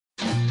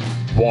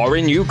war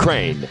in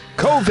Ukraine,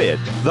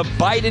 COVID, the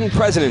Biden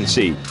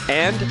presidency,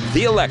 and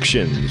the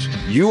elections.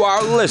 You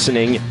are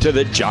listening to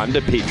The John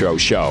DePetro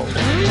Show.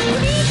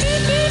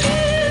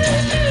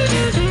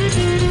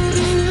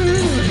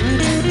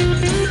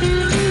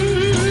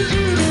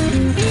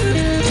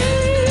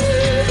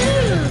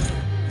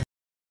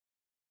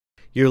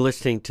 You're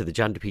listening to The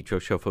John DePetro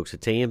Show, folks.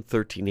 It's AM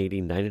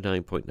 1380,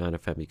 99.9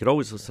 FM. You can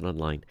always listen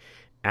online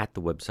at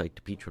the website,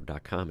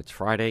 depetro.com. It's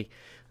Friday.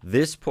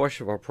 This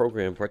portion of our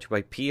program brought to you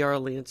by PR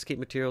Landscape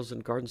Materials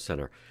and Garden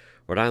Center,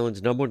 Rhode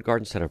Island's #1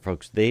 garden center,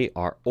 folks. They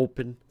are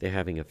open. They're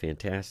having a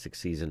fantastic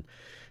season.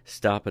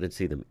 Stop in and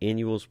see them.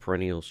 Annuals,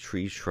 perennials,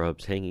 trees,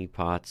 shrubs, hanging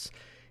pots,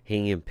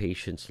 hanging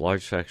impatiens,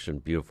 large section,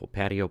 beautiful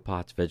patio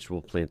pots,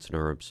 vegetable plants and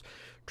herbs,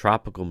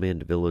 tropical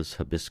mandevillas,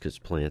 hibiscus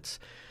plants.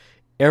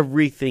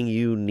 Everything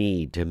you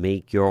need to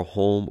make your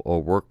home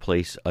or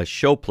workplace a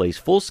showplace,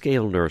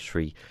 full-scale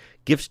nursery.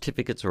 Gift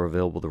certificates are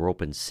available. They're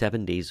open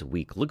 7 days a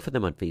week. Look for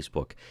them on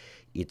Facebook.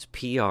 It's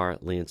PR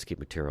Landscape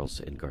Materials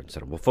and Garden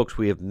Center. Well, folks,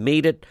 we have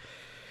made it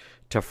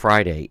to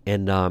Friday,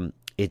 and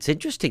it's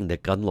interesting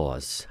that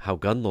how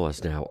gun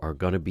laws now are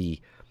going to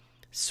be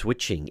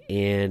switching,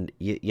 and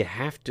you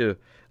have to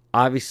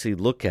obviously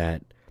look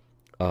at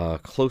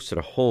closer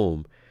to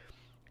home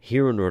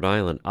here in Rhode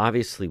Island.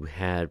 Obviously, we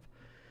had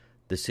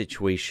the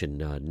situation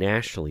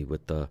nationally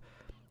with the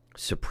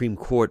Supreme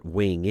Court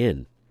weighing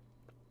in.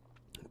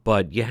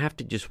 But you have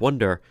to just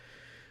wonder,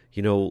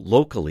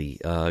 locally,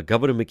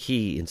 Governor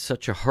McKee in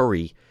such a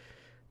hurry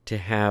to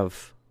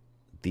have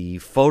the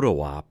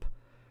photo op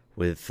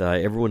with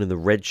everyone in the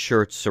red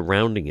shirts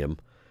surrounding him,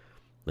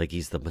 like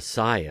he's the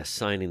Messiah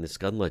signing this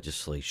gun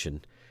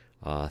legislation,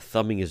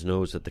 thumbing his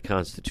nose at the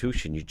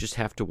Constitution. You just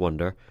have to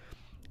wonder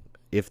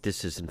if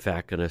this is in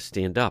fact going to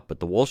stand up. But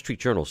the Wall Street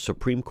Journal,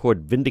 Supreme Court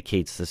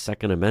vindicates the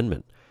Second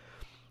Amendment.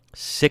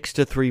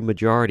 6-3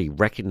 majority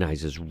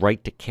recognizes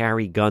right to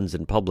carry guns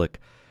in public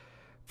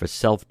for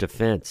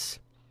self-defense.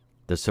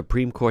 The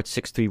Supreme Court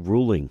 6-3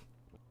 ruling,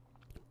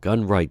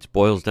 gun rights,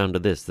 boils down to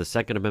this: the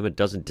Second Amendment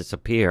doesn't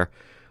disappear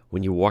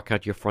when you walk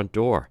out your front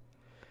door.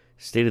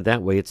 Stated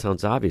that way, it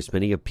sounds obvious.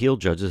 Many appeal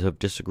judges have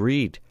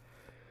disagreed.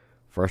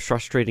 For a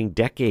frustrating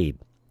decade,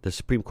 the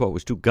Supreme Court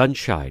was too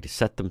gun-shy to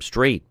set them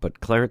straight,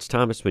 but Clarence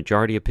Thomas'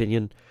 majority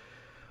opinion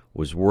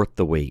was worth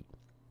the wait.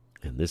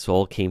 And this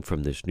all came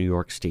from this New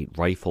York State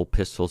Rifle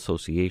Pistol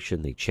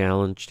Association. They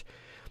challenged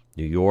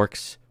New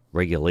York's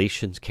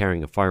regulations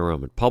carrying a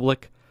firearm in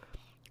public.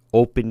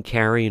 Open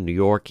carry in New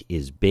York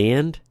is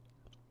banned,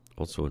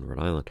 also in Rhode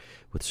Island,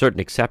 with certain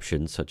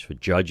exceptions, such as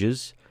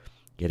judges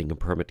getting a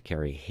permit to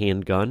carry a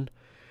handgun,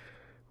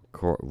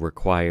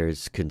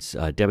 requires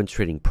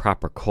demonstrating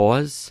proper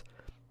cause.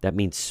 That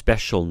means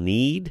special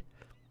need.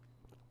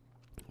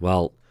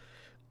 Well,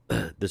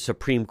 the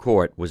Supreme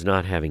Court was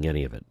not having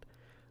any of it,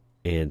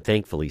 and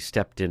thankfully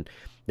stepped in.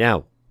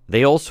 Now,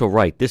 they also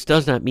write, this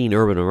does not mean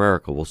urban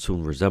America will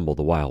soon resemble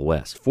the Wild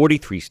West.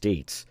 43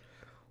 states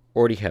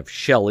already have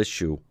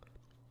shell-issue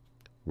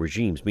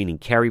regimes, meaning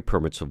carry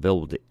permits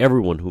available to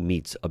everyone who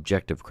meets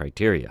objective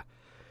criteria.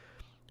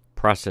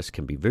 Process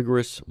can be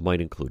vigorous, might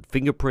include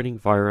fingerprinting,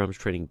 firearms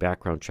training,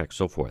 background checks,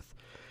 so forth.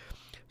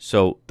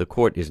 So the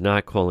court is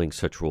not calling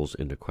such rules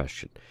into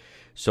question.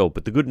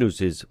 But the good news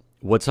is,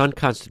 what's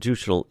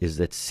unconstitutional is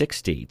that 6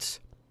 states,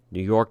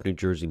 New York, New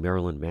Jersey,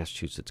 Maryland,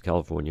 Massachusetts,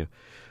 California,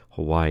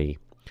 Hawaii,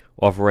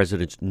 offer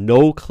residents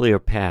no clear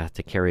path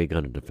to carry a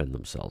gun and defend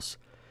themselves.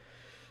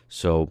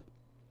 So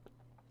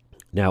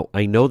now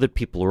I know that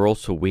people are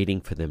also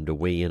waiting for them to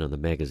weigh in on the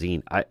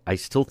magazine. I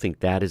still think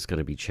that is going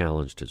to be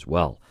challenged as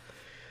well.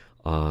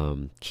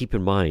 Keep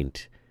in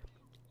mind,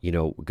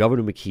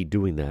 Governor McKee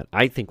doing that,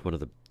 I think one of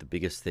the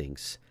biggest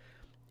things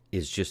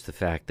is just the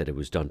fact that it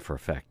was done for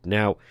effect.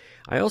 Now,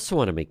 I also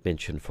want to make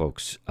mention,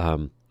 folks,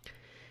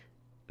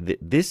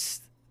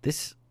 this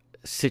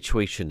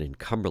situation in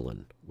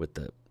Cumberland with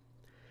the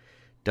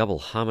double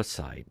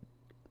homicide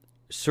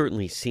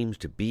certainly seems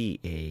to be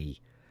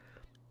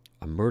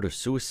a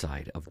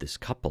murder-suicide of this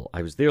couple.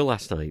 I was there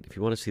last night. If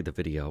you want to see the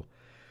video,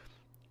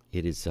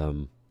 it is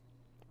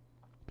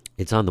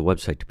it's on the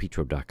website,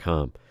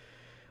 depetro.com.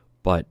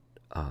 But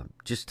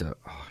just a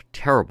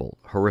terrible,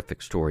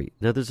 horrific story.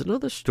 Now, there's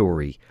another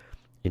story,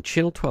 and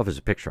Channel 12 has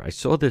a picture. I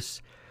saw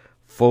this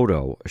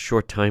photo a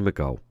short time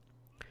ago.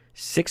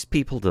 6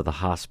 people to the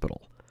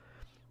hospital,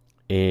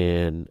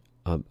 and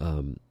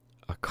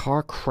a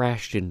car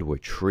crashed into a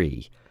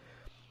tree.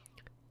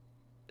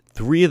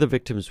 3 of the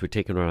victims were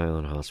taken to Rhode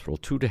Island Hospital,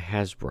 2 to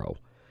Hasbro.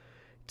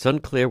 It's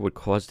unclear what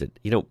caused it.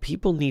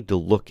 People need to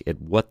look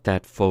at what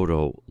that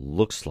photo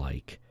looks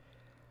like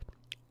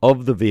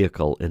of the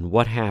vehicle and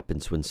what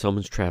happens when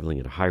someone's traveling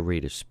at a high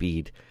rate of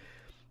speed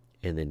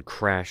and then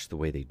crash the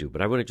way they do.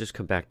 But I want to just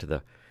come back to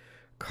the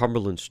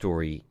Cumberland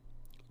story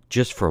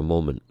just for a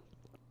moment.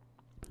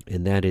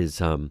 And that is,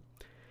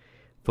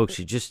 folks,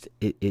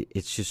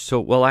 it's just so,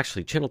 well,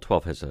 actually, Channel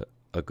 12 has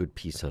a good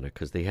piece on it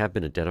because they have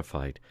been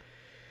identified.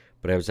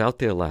 But I was out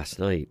there last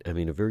night. I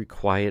mean, a very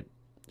quiet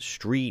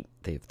street.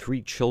 They have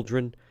 3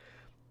 children.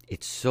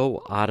 It's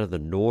so out of the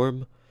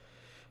norm.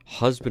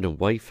 husband and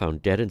wife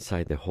found dead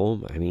inside their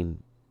home. I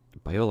mean,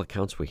 by all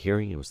accounts we're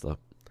hearing, it was the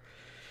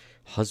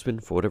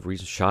husband, for whatever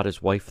reason, shot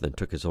his wife and then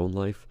took his own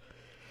life.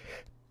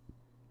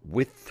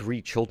 With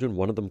 3 children,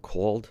 one of them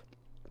called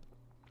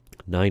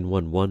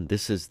 911.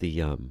 This is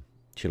the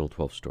Channel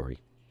 12 story.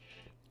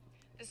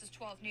 This is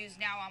 12 News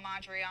Now. I'm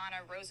Adriana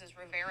Roses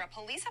Rivera.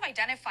 Police have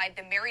identified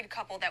the married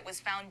couple that was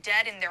found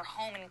dead in their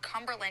home in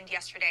Cumberland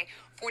yesterday.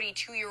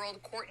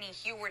 42-year-old Courtney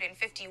Heward and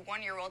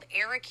 51-year-old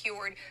Eric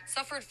Heward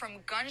suffered from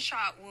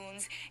gunshot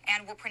wounds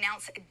and were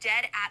pronounced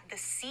dead at the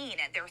scene.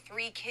 Their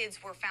 3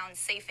 kids were found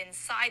safe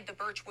inside the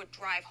Birchwood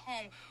Drive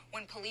home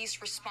when police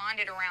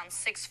responded around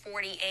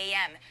 6:40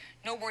 a.m.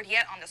 No word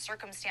yet on the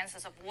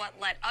circumstances of what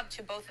led up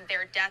to both of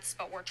their deaths,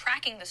 but we're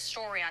tracking the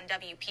story on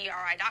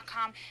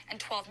WPRI.com and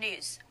 12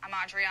 News. I'm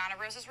Adriana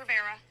Roses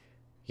Rivera.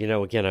 You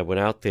know, again, I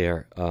went out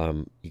there.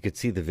 You could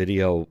see the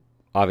video.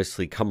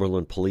 Obviously,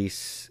 Cumberland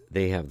Police,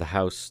 they have the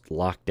house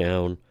locked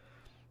down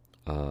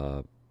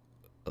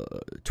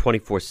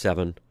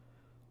 24/7.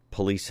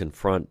 Police in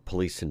front,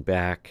 police in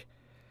back.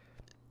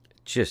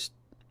 Just,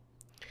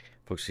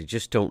 folks, you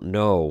just don't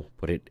know.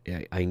 But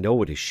I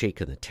know it is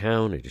shaking the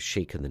town. It is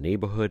shaking the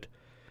neighborhood.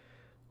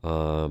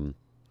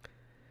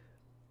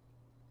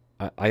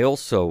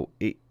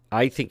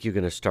 I think you're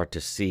going to start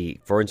to see,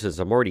 for instance,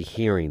 I'm already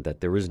hearing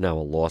that there is now a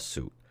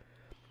lawsuit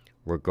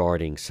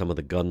regarding some of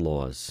the gun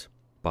laws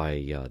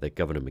that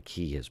Governor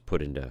McKee has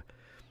put into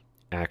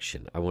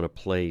action. I want to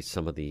play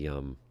some of the,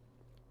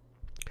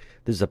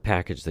 this is a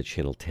package that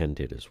Channel 10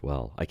 did as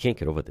well. I can't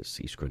get over this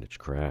East Greenwich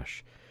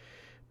crash.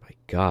 My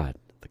God,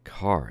 the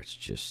car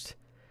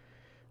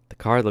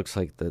looks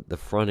like the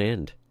front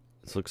end.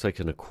 It looks like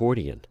an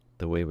accordion,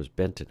 the way it was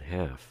bent in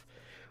half.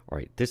 All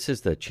right, this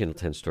is the Channel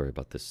 10 story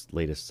about this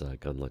latest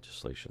gun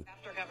legislation.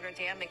 After Governor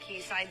Dan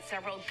McKee signed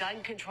several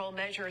gun control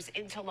measures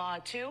into law,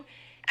 too,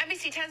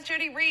 NBC 10's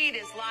Jody Reed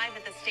is live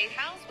at the State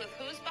House with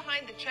Who's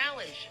Behind the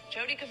Challenge.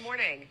 Jody, good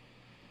morning.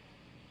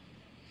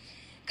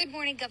 Good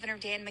morning. Governor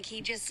Dan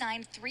McKee just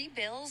signed 3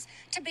 bills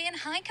to ban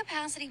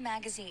high-capacity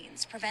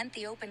magazines, prevent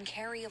the open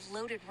carry of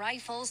loaded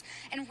rifles,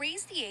 and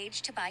raise the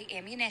age to buy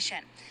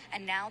ammunition.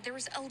 And now there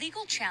is a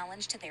legal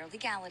challenge to their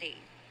legality.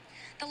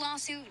 The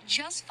lawsuit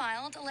just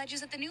filed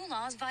alleges that the new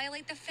laws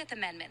violate the 5th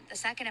Amendment, the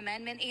 2nd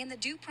Amendment, and the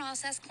due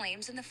process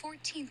claims in the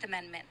 14th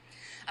Amendment.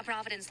 A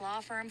Providence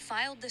law firm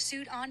filed the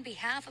suit on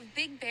behalf of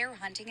Big Bear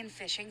Hunting and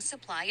Fishing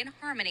Supply and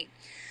Harmony.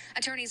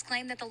 Attorneys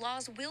claim that the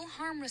laws will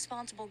harm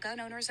responsible gun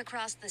owners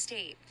across the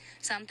state,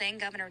 something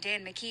Governor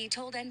Dan McKee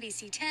told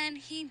NBC 10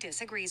 he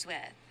disagrees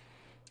with.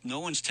 No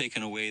one's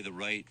taken away the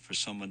right for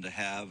someone to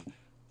have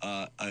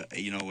a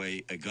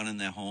gun in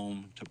their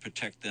home to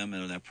protect them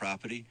and their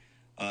property.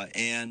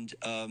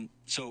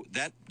 So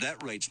that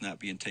right's not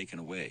being taken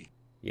away.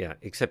 Yeah,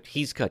 except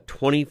he's got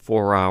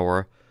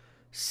 24-hour,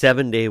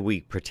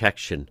 7-day-a-week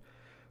protection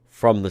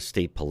from the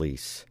state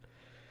police.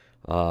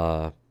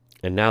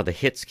 And now the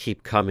hits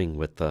keep coming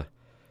with the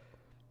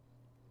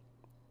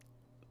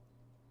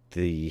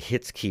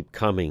hits keep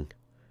coming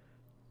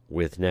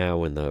with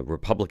now in the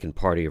Republican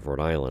Party of Rhode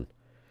Island,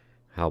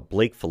 how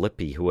Blake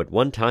Filippi, who at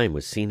one time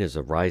was seen as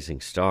a rising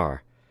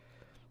star,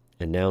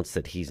 announced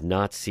that he's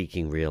not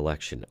seeking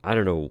re-election. I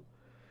don't know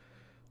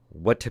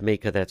what to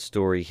make of that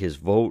story. His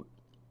vote,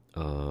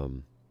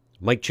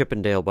 Mike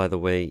Chippendale, by the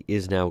way,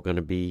 is now going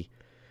to be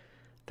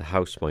the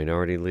House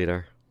Minority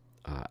Leader.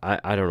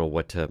 I don't know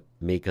what to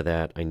make of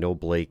that. I know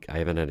Blake. I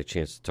haven't had a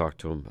chance to talk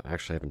to him.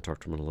 Actually, I haven't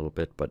talked to him in a little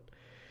bit, but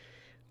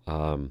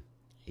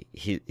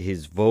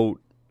his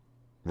vote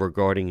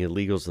regarding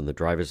illegals and the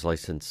driver's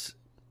license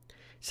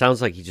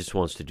sounds like he just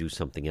wants to do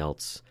something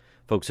else.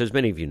 Folks, as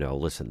many of you know,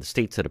 listen, the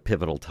state's at a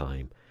pivotal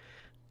time,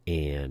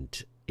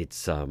 and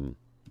it's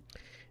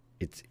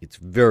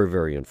very,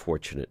 very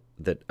unfortunate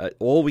that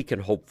all we can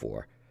hope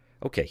for,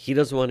 okay, he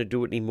doesn't want to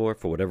do it anymore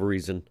for whatever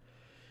reason.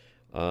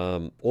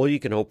 All you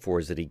can hope for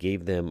is that he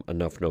gave them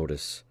enough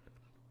notice,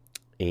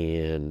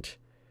 and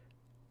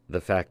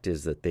the fact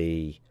is that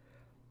they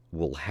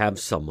will have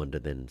someone to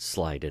then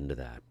slide into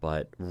that.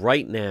 But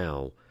right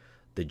now,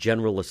 the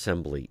General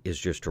Assembly is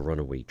just a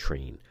runaway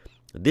train.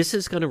 This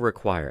is going to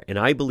require, and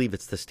I believe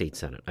it's the state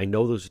Senate. I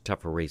know those are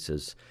tougher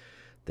races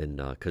than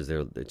because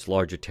it's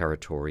larger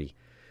territory,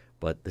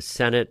 but the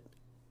Senate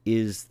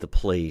is the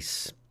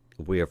place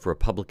where if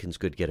Republicans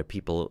could get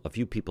a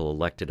few people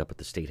elected up at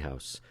the State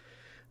House,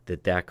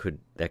 that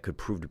could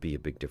prove to be a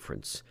big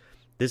difference.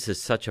 This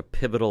is such a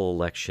pivotal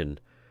election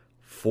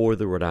for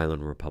the Rhode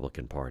Island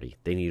Republican Party.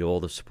 They need all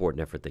the support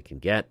and effort they can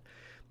get.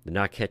 They're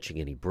not catching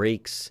any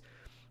breaks.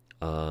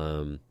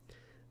 They're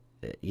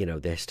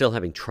still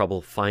having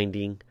trouble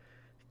finding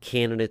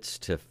candidates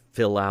to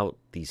fill out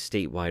these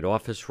statewide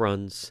office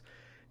runs.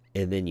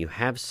 And then you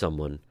have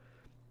someone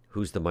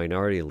who's the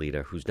minority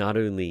leader who's not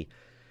only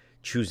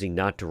choosing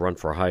not to run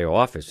for higher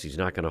office, he's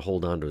not going to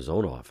hold on to his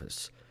own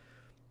office.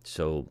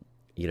 So,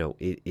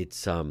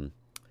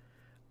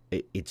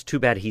 it's too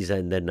bad he's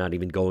then not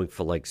even going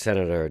for like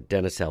Senator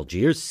Dennis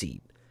Algier's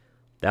seat.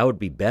 That would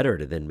be better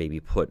to then maybe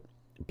put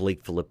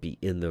Blake Filippi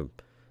in the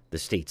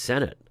state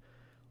Senate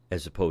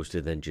as opposed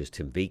to then just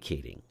him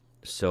vacating.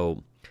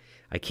 So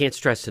I can't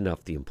stress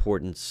enough the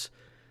importance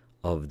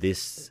of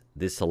this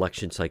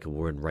election cycle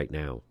we're in right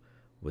now,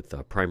 with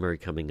the primary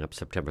coming up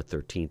September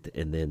 13th,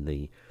 and then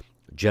the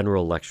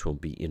general election will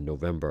be in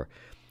November.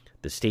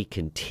 The state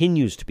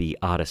continues to be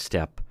out of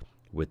step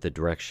with the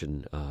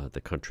direction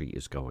the country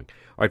is going.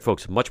 All right,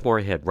 folks, much more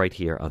ahead right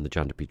here on the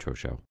John DePetro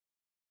Show.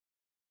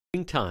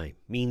 Springtime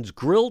means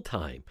grill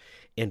time.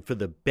 And for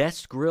the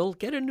best grill,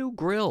 get a new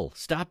grill.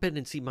 Stop in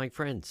and see my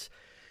friends.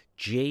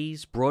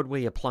 Jay's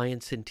Broadway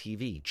Appliance and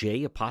TV.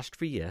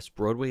 J''S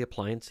Broadway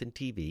Appliance and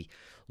TV,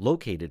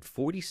 located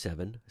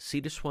 47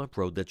 Cedar Swamp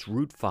Road. That's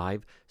Route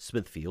 5,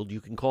 Smithfield.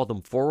 You can call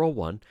them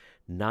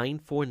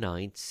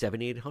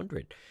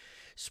 401-949-7800.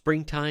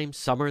 Springtime,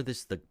 summer, this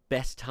is the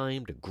best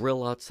time to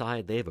grill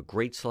outside. They have a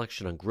great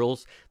selection on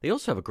grills. They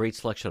also have a great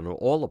selection on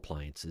all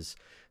appliances.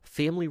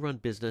 Family-run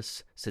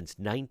business since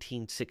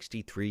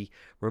 1963.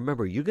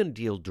 Remember, you're going to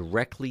deal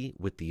directly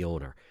with the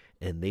owner,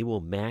 and they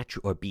will match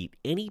or beat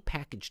any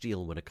package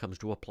deal when it comes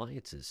to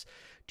appliances.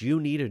 Do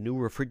you need a new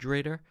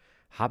refrigerator?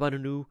 How about a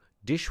new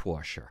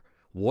dishwasher,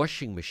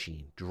 washing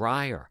machine,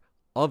 dryer,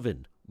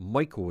 oven,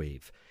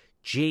 microwave?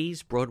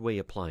 Jay's Broadway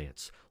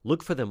Appliance.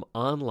 Look for them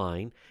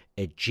online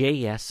at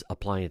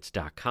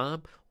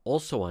jsappliance.com.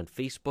 Also on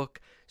Facebook.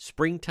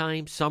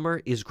 Springtime,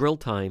 summer is grill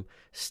time.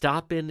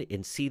 Stop in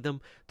and see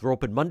them. They're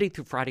open Monday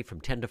through Friday from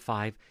 10 to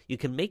 5. You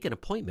can make an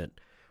appointment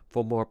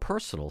for more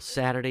personal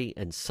Saturday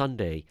and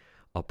Sunday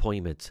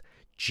appointments.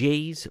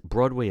 Jay's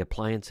Broadway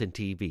Appliance and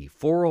TV,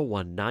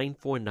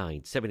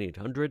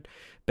 401-949-7800.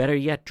 Better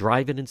yet,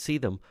 drive in and see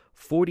them,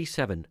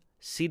 47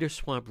 Cedar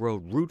Swamp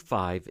Road, Route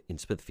 5 in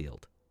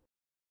Smithfield.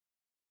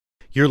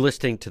 You're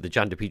listening to the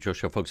John DePetro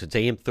Show, folks. It's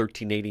AM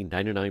 1380,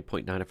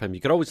 99.9 FM.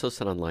 You can always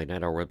listen online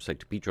at our website,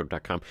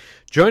 depetro.com.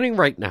 Joining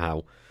right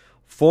now,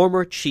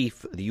 former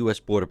chief of the U.S.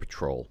 Border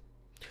Patrol,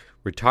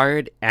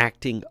 retired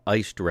acting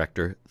ICE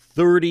director,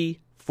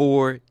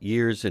 34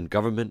 years in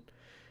government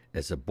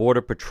as a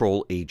Border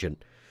Patrol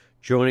agent.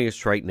 Joining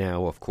us right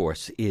now, of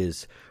course,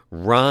 is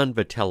Ron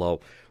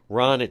Vitiello.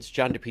 Ron, it's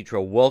John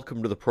DePetro.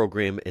 Welcome to the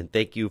program, and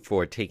thank you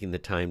for taking the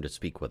time to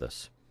speak with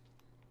us.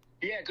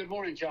 Yeah, good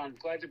morning, John.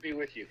 Glad to be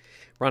with you.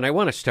 Ron, I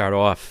want to start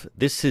off.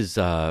 This is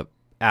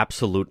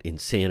absolute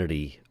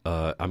insanity.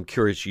 I'm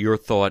curious your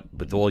thought,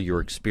 with all your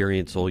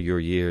experience, all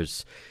your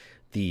years,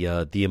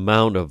 the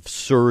amount of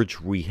surge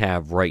we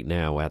have right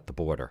now at the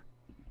border.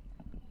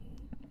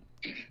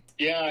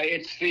 Yeah,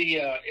 it's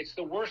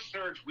the worst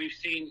surge we've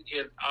seen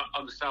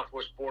on the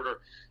southwest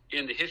border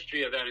in the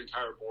history of that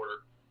entire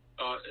border.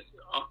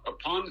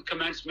 Upon the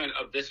commencement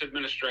of this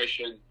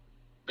administration,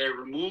 they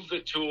removed the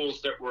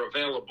tools that were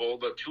available,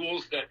 the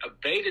tools that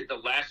abated the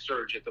last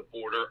surge at the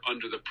border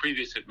under the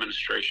previous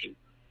administration.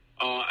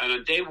 And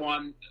on day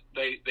one,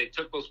 they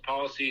took those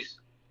policies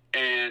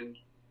and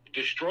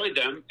destroyed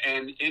them,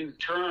 and in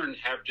turn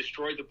have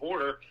destroyed the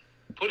border,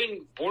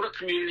 putting border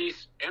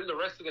communities and the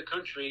rest of the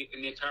country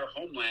in the entire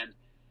homeland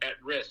at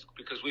risk,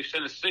 because we've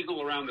sent a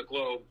signal around the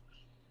globe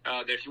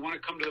that if you want to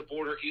come to the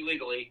border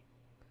illegally,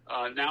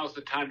 now's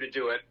the time to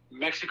do it.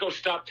 Mexico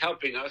stopped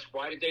helping us.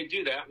 Why did they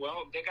do that?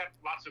 Well, they got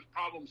lots of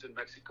problems in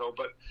Mexico,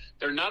 but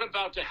they're not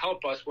about to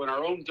help us when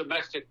our own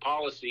domestic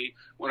policy,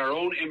 when our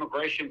own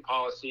immigration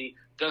policy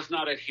does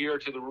not adhere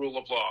to the rule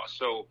of law.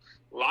 So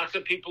lots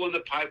of people in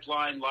the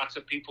pipeline, lots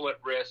of people at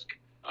risk,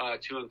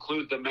 to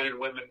include the men and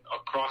women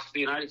across the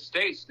United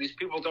States. These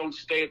people don't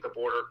stay at the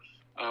border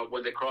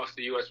when they cross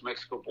the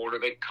U.S.-Mexico border.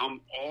 They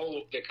come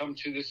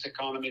to this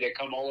economy. They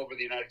come all over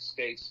the United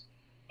States.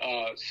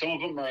 Some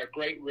of them are at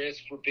great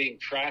risk for being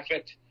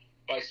trafficked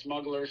by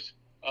smugglers.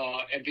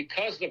 And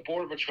because the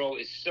Border Patrol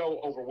is so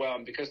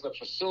overwhelmed, because the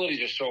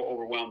facilities are so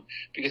overwhelmed,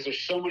 because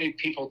there's so many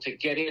people to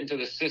get into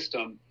the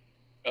system,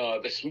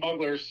 the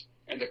smugglers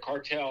and the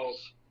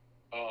cartels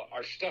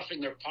are stuffing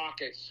their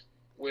pockets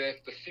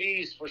with the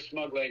fees for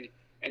smuggling,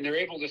 and they're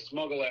able to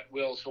smuggle at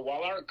will. So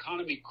while our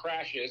economy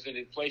crashes and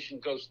inflation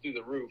goes through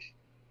the roof,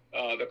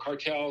 the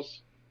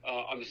cartels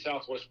on the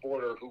southwest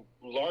border, who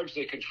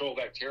largely control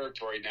that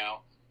territory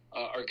now,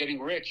 are getting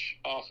rich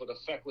off of the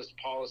feckless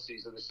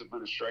policies of this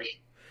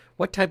administration.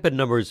 What type of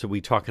numbers are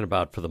we talking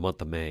about for the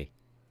month of May?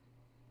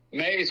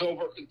 May is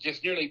over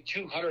just nearly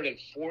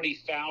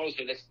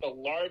 240,000. It's the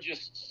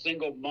largest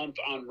single month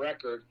on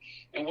record.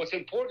 And what's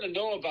important to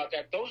know about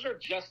that, those are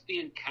just the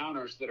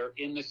encounters that are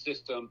in the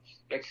system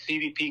that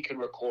CBP can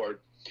record.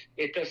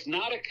 It does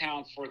not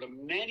account for the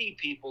many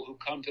people who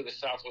come to the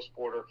southwest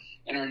border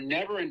and are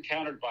never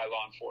encountered by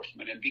law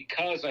enforcement. And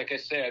because, like I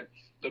said,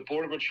 the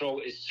Border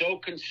Patrol is so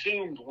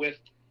consumed with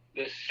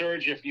the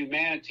surge of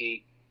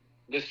humanity,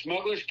 the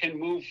smugglers can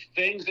move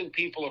things and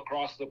people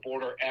across the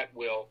border at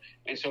will.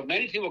 And so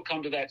many people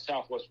come to that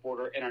southwest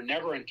border and are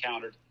never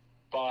encountered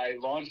by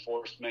law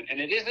enforcement. And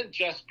it isn't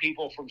just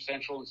people from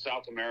Central and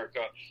South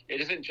America.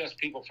 It isn't just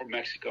people from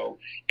Mexico.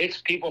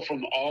 It's people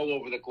from all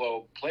over the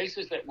globe,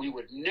 places that we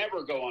would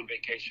never go on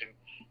vacation,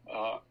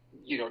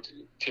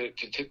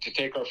 to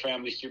take our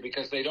families to,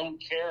 because they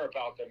don't care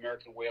about the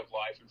American way of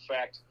life. In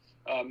fact,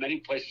 many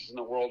places in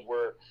the world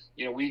where,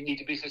 we need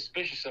to be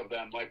suspicious of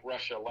them, like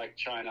Russia, like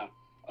China,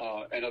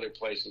 and other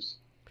places.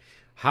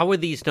 How are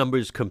these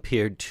numbers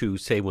compared to,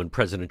 say, when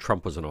President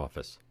Trump was in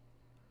office?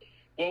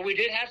 Well, we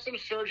did have some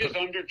surges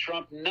under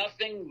Trump,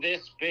 nothing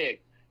this big.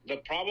 The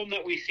problem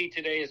that we see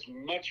today is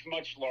much,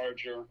 much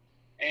larger.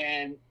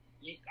 And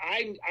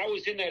I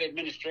was in that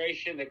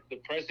administration, the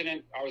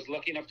president, I was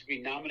lucky enough to be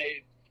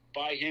nominated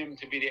by him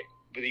to be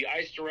the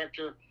ICE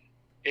director.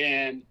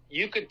 And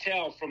you could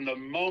tell from the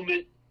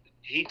moment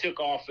he took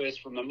office,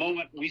 from the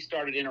moment we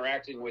started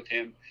interacting with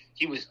him,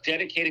 he was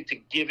dedicated to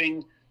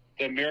giving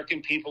the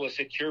American people a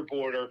secure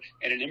border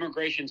and an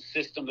immigration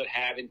system that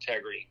had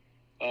integrity.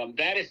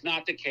 That is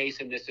not the case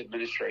in this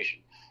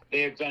administration.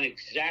 They have done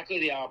exactly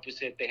the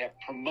opposite. They have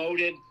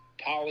promoted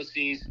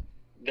policies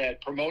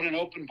that promote an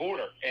open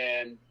border,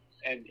 and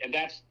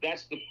that's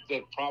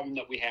the problem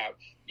that we have.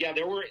 Yeah,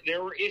 there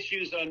were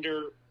issues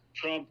under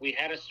Trump. We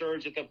had a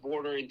surge at the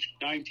border in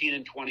 19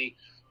 and 20,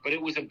 but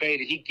it was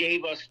abated. He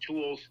gave us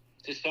tools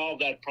to solve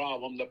that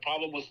problem. The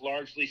problem was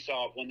largely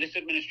solved. When this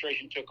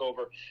administration took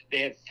over, they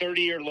had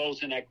 30-year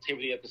lows in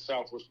activity at the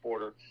southwest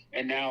border,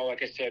 and now,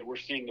 like I said, we're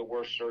seeing the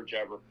worst surge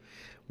ever.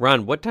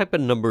 Ron, what type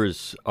of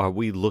numbers are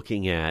we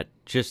looking at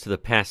just the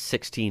past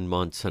 16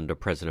 months under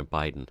President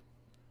Biden?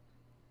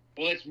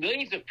 Well, it's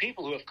millions of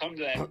people who have come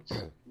to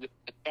the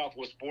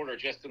southwest border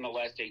just in the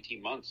last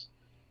 18 months.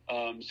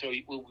 So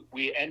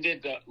we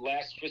ended the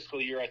last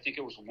fiscal year, I think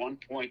it was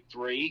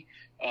 1.3.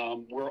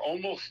 We're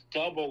almost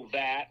double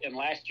that, and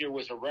last year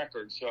was a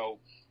record. So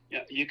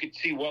you could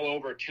see well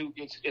over it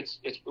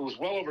was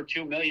well over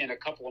 2 million a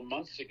couple of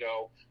months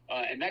ago,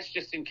 and that's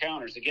just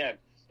encounters. Again,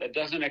 that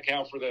doesn't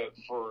account for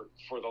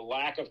the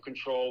lack of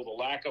control, the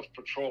lack of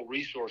patrol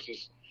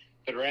resources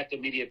that are at the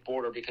immediate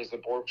border because the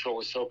Border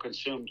Patrol is so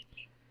consumed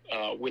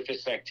with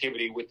this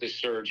activity, with this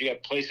surge. You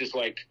have places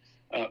like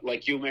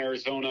Yuma,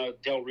 Arizona,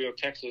 Del Rio,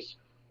 Texas,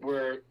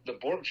 where the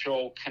Border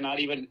Patrol cannot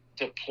even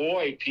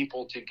deploy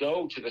people to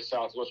go to the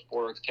southwest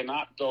border,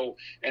 cannot go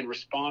and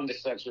respond to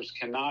sensors,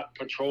 cannot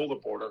patrol the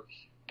border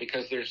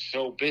because they're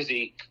so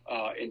busy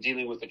in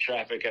dealing with the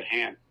traffic at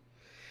hand.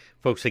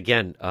 Folks,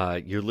 again,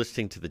 you're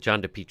listening to the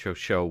John DePietro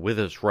Show. With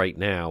us right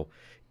now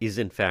is,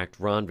 in fact,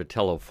 Ron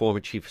Vitiello, former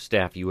Chief of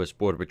Staff, U.S.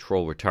 Border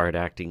Patrol, retired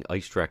acting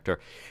ICE Director.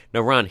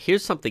 Now, Ron,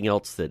 here's something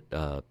else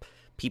that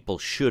people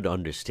should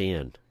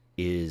understand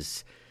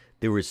is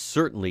there is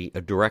certainly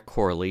a direct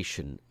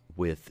correlation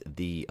with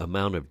the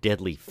amount of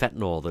deadly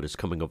fentanyl that is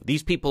coming over.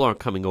 These people aren't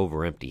coming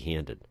over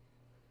empty-handed.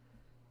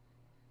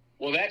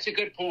 Well, that's a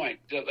good point.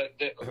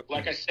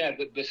 Like I said,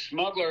 the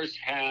smugglers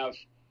have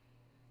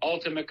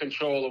ultimate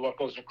control of what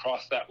goes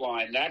across that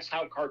line. That's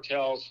how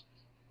cartels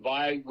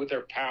vie with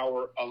their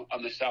power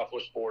on the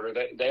southwest border.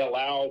 They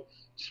allow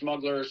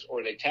smugglers,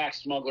 or they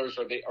tax smugglers,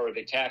 or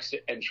they tax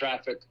and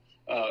traffic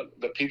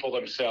the people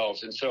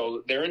themselves. And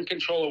so they're in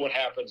control of what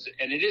happens.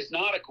 And it is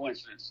not a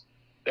coincidence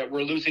that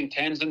we're losing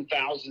tens and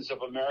thousands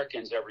of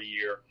Americans every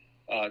year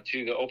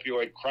to the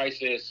opioid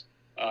crisis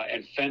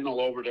and fentanyl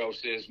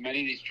overdoses.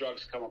 Many of these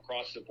drugs come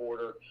across the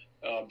border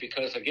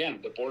because, again,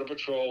 the Border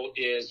Patrol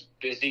is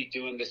busy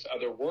doing this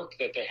other work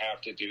that they have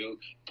to do,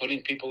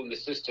 putting people in the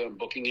system,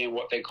 booking in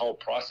what they call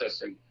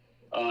processing.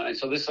 And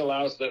so this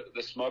allows the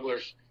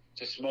smugglers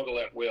to smuggle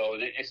at will.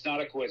 And it's not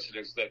a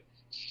coincidence that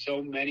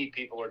so many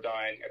people are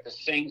dying. At the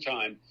same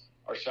time,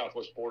 our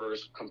southwest border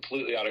is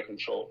completely out of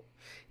control.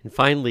 And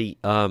finally,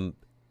 Ron,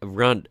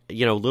 a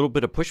little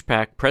bit of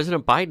pushback.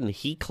 President Biden,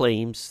 he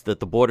claims that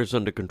the border's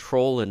under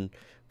control, and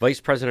Vice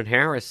President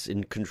Harris,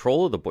 in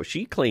control of the border,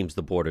 she claims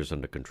the border's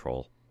under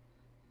control.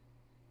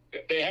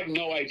 They have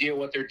no idea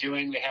what they're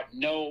doing. They have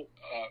no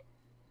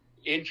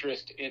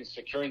interest in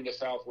securing the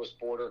southwest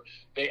border.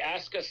 They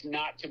ask us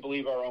not to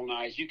believe our own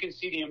eyes. You can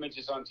see the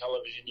images on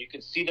television. You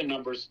can see the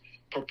numbers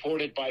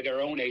purported by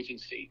their own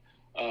agency.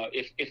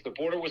 If the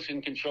border was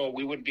in control,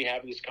 we wouldn't be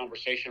having this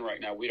conversation right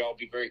now. We'd all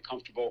be very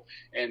comfortable,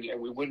 and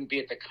we wouldn't be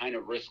at the kind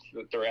of risk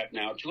that they're at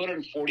now.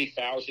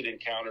 240,000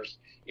 encounters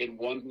in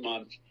 1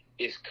 month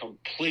is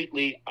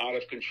completely out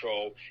of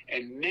control.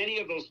 And many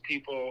of those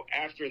people,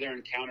 after they're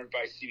encountered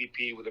by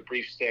CBP with a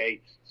brief stay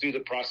through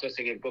the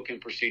processing and booking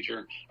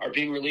procedure, are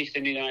being released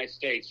in the United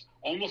States.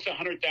 Almost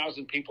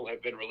 100,000 people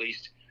have been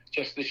released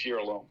just this year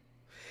alone.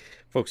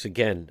 Folks,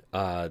 again,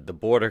 the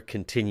border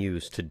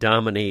continues to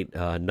dominate.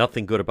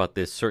 Nothing good about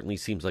this. Certainly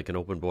seems like an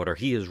open border.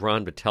 He is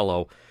Ron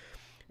Vitiello,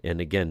 and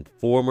again,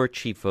 former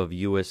Chief of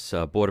U.S.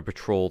 Border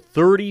Patrol,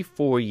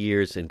 34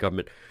 years in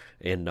government,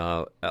 and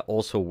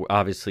also,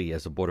 obviously,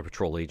 as a Border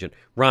Patrol agent.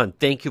 Ron,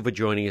 thank you for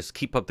joining us.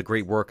 Keep up the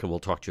great work, and we'll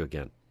talk to you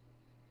again.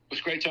 It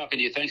was great talking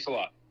to you. Thanks a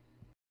lot.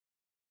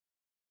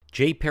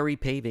 J. Perry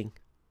Paving.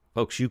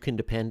 Folks, you can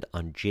depend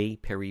on J.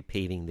 Perry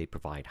Paving. They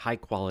provide high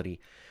quality,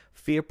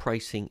 fair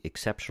pricing,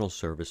 exceptional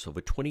service,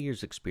 over 20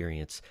 years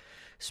experience,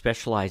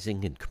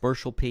 specializing in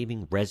commercial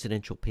paving,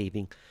 residential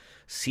paving,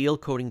 seal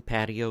coating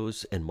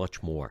patios, and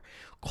much more.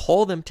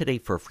 Call them today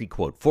for a free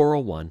quote,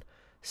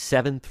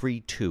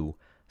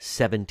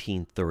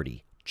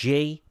 401-732-1730.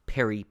 J.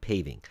 Perry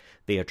Paving.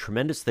 They are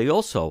tremendous. They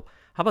also,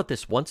 how about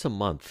this, once a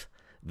month,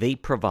 they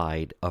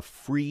provide a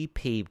free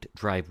paved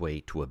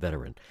driveway to a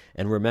veteran.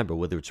 And remember,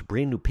 whether it's a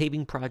brand new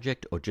paving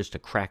project or just a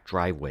cracked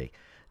driveway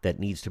that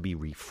needs to be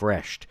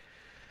refreshed,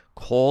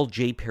 call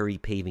J. Perry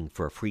Paving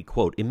for a free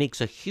quote. It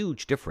makes a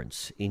huge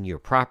difference in your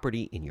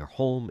property, in your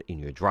home, in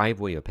your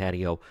driveway or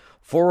patio.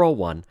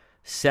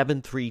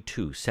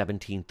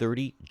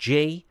 401-732-1730,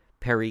 J.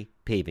 Perry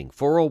Paving,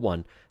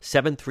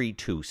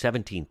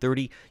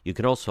 401-732-1730. You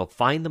can also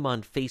find them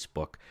on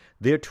Facebook.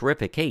 They're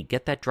terrific. Hey,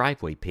 get that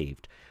driveway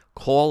paved.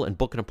 Call and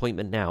book an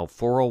appointment now,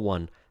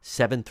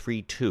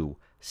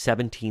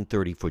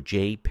 401-732-1730 for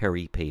J.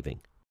 Perry Paving.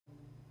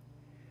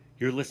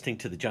 You're listening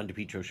to the John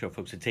DePietro Show,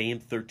 folks. It's AM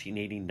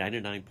 1380,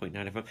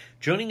 99.9 FM.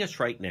 Joining us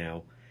right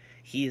now,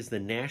 he is the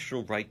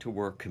National Right to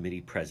Work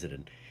Committee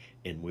President,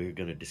 and we're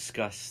going to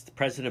discuss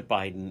President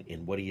Biden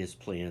and what he has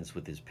plans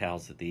with his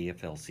pals at the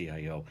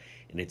AFL-CIO,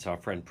 and it's our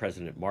friend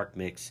President Mark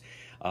Mix.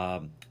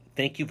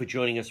 Thank you for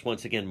joining us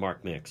once again,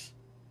 Mark Mix.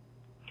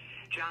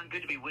 John,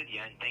 good to be with you,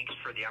 and thanks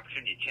for the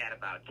opportunity to chat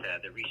about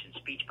the recent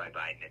speech by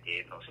Biden at the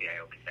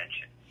AFL-CIO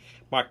convention.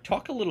 Mark,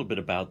 talk a little bit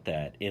about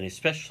that, and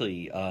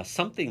especially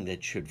something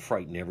that should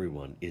frighten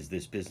everyone is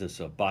this business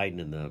of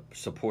Biden and the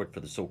support for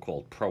the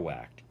so-called PRO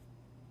Act.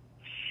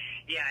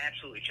 Yeah,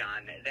 absolutely,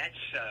 John. That's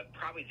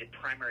probably the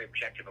primary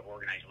objective of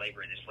organized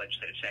labor in this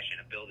legislative session,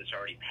 a bill that's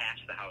already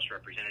passed the House of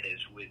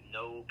Representatives with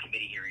no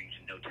committee hearings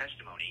and no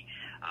testimony.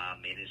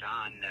 It is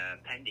on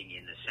pending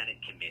in the Senate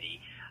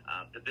committee.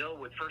 The bill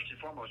would first and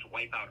foremost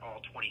wipe out all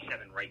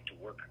 27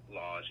 right-to-work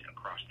laws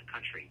across the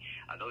country.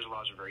 Those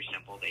laws are very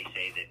simple. They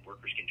say that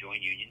workers can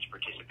join unions,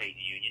 participate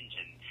in unions,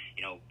 and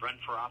run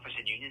for office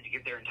in unions,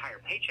 give their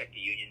entire paycheck to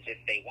unions if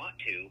they want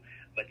to,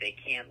 but they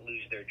can't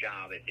lose their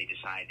job if they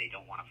decide they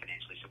don't want to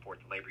financially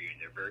support the labor union.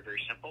 They're very, very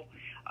simple.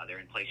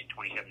 They're in place in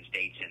 27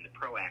 states, and the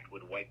PRO Act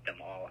would wipe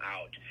them all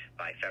out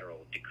by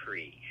federal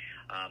decree.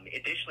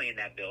 Additionally, in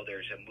that bill,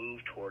 there's a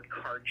move toward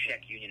card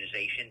check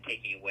unionization,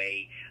 taking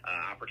away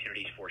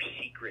opportunities for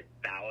secret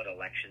ballot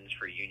elections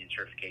for union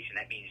certification.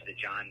 That means that,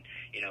 John,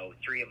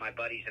 three of my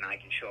buddies and I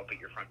can show up at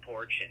your front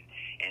porch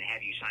and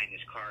have you sign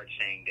this card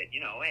saying that,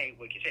 hey,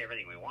 we can say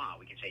everything we want.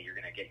 We can say you're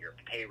going to get your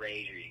pay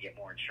raise or you get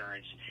more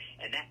insurance.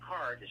 And that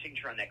card, the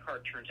signature on that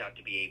card, turns out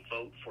to be a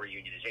vote for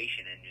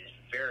unionization and is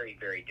very,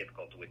 very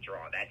difficult to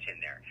withdraw. That's in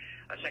there.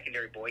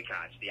 Secondary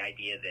boycotts, the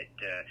idea that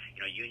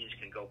unions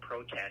can go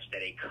protest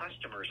at a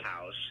customer's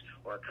house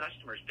or a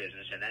customer's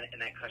business, and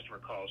that customer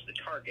calls the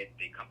target,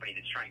 the company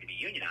that's trying to be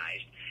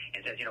unionized,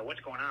 and says, what's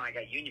going on? I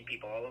got union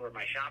people all over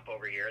my shop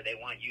over here. They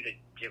want you to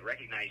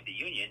recognize the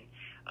union.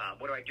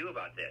 What do I do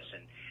about this?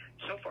 And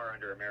so far,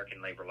 under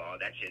American labor law,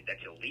 that's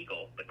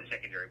illegal, but the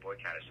secondary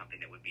boycott is something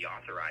that would be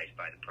authorized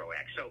by the PRO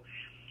Act. So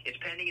it's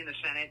pending in the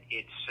Senate.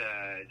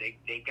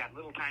 They've got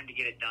little time to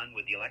get it done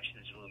with the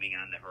elections looming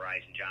on the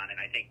horizon, John. And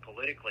I think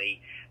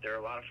politically, there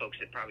are a lot of folks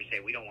that probably say,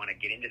 we don't want to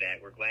get into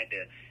that. We're glad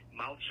to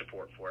mouth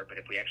support for it, but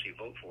if we actually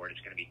vote for it, it's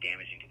going to be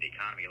damaging to the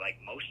economy, like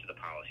most of the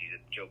policies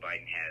that Joe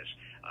Biden has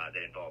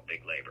that involve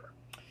big labor.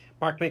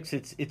 Mark Mix,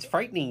 it's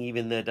frightening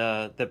even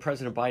that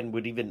President Biden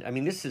would even,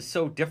 this is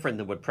so different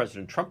than what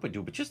President Trump would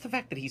do, but just the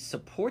fact that he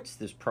supports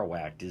this PRO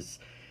Act is,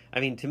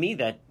 to me,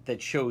 that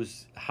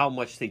shows how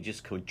much they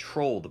just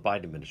control the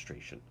Biden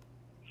administration.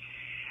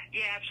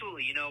 Yeah,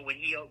 absolutely. When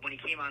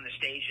he came on the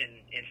stage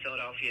in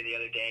Philadelphia the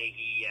other day,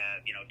 he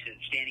to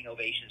standing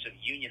ovations of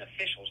union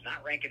officials,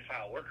 not rank and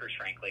file workers,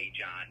 frankly,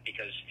 John,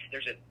 because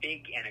there's a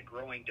big and a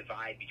growing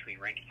divide between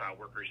rank and file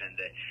workers and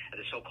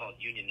the so-called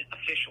union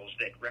officials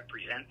that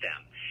represent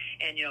them.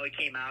 And he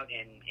came out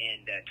and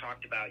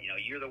talked about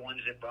you're the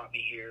ones that brought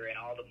me here and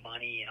all the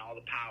money and all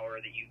the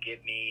power that you give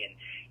me, and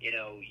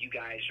you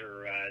guys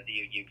are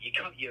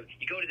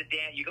you go to the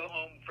dance, you go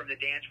home from the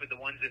dance with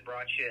the ones that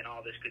brought you and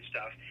all this good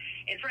stuff.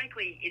 And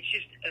frankly, it's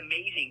just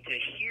amazing to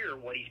hear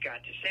what he's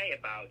got to say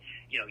about,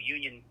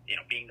 union,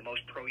 being the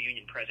most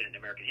pro-union president in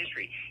American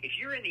history. If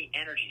you're in the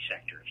energy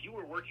sector, if you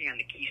were working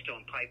on the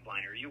Keystone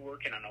Pipeline, or you're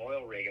working on an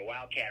oil rig, a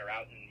wildcat, or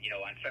out in,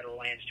 on federal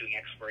lands doing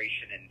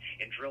exploration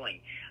and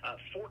drilling,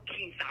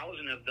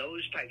 14,000 of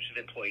those types of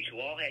employees who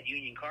all had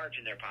union cards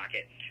in their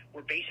pocket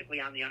were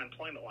basically on the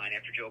unemployment line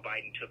after Joe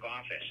Biden took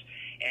office.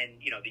 And,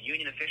 the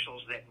union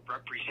officials that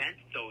represent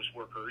those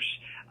workers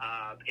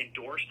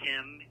endorsed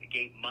him,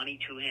 gave money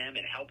to him,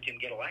 and helped him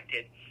get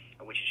elected,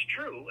 which is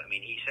true.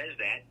 He says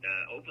that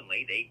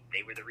openly.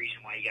 They were the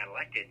reason why he got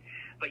elected.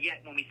 But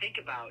yet, when we think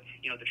about,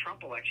 the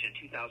Trump election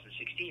in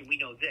 2016, we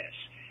know this,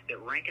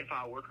 that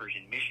rank-and-file workers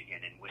in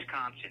Michigan and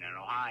Wisconsin and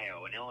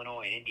Ohio and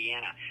Illinois and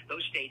Indiana,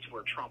 those states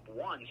where Trump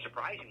won,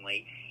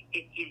 surprisingly,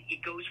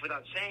 it goes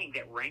without saying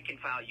that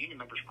rank-and-file union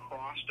members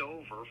crossed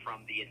over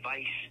from the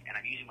advice, and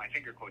I'm using my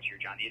finger quotes here,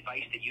 John, the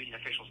advice that union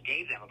officials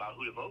gave them about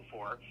who to vote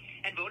for,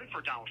 and voted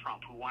for Donald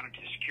Trump, who wanted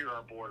to secure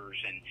our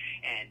borders and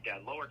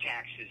lower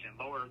taxes and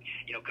lower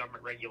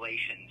government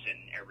regulations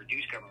and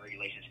reduce government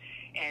regulations.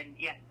 And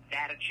yet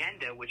that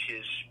agenda, which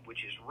is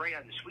right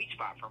on the sweet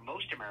spot for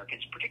most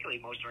Americans, particularly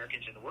most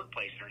Americans in the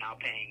workplace that are now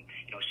paying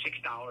 $6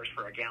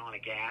 for a gallon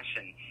of gas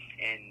and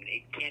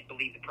they can't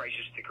believe the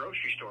prices at the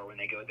grocery store when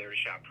they go there to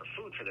shop for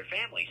food for their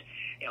families.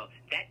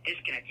 That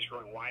disconnect is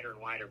growing wider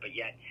and wider. But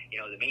yet,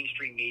 the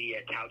mainstream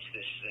media touts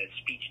this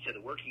speech to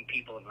the working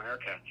people of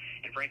America.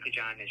 And frankly,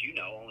 John, as you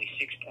know, only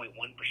 6.1%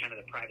 of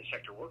the private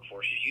sector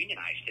workforce is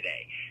unionized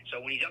today.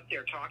 So when he's up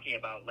there talking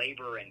about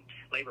labor and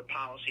labor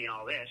policy and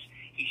all this,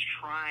 he's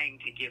trying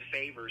to give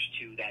favors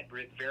to that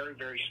very,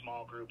 very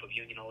small group of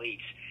union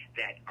elites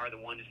that are the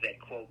ones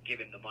that, quote, give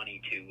him the money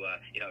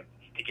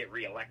to get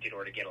reelected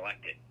or to get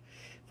elected.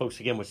 Folks,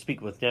 again, we're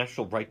speaking with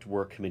National Right to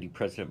Work Committee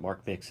President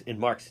Mark Mix. And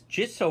Mark,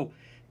 just so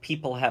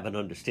people have an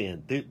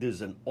understand,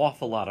 there's an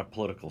awful lot of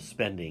political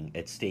spending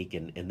at stake,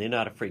 and they're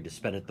not afraid to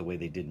spend it the way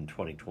they did in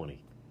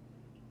 2020.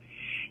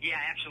 Yeah,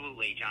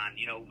 absolutely, John.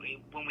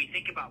 When we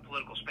think about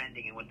political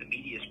spending and what the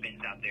media spins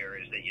out there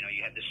is that, you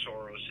have the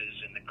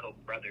Soroses and the Koch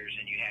brothers,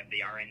 and you have the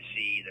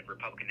RNC, the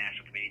Republican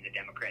National Committee, the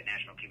Democrat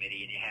National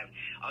Committee, and you have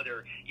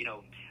other,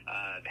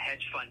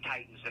 hedge fund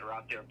titans that are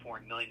out there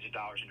pouring millions of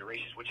dollars into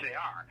races, which they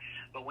are.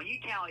 But when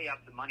you tally up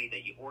the money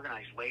that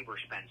organized labor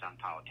spends on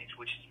politics,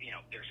 which,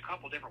 there's a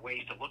couple different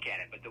ways to look at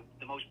it, but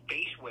the most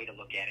base way to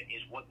look at it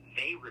is what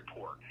they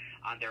report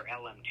on their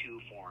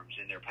LM2 forms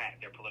and their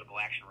political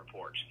action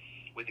reports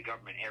with the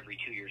government every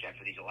 2 years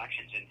after these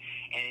elections. And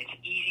it's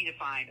easy to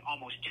find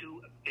almost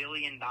 $2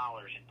 billion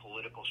in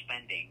political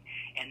spending.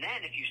 And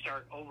then if you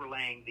start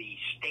overlaying the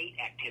state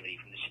activity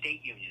from the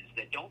state unions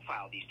that don't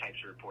file these types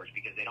of reports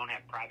because they don't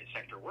have private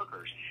sector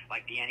workers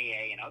like the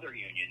NEA and other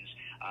unions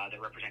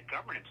that represent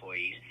government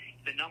employees,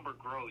 the number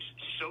grows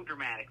so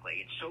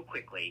dramatically and so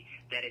quickly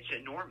that it's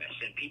enormous,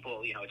 and people,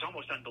 it's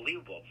almost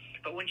unbelievable.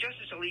 But when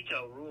Justice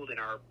Alito ruled in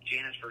our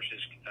Janus versus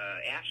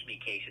AFSCME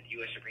case at the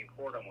U.S. Supreme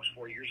Court almost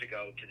 4 years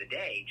ago to the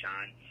day,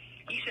 John,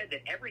 he said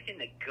that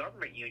everything that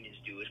government unions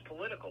do is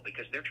political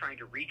because they're trying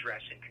to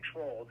redress and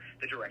control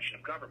the direction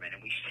of government.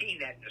 And we've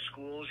seen that in the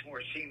schools, and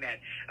we're seeing that,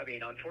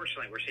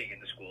 unfortunately, we're seeing it in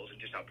the schools and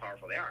just how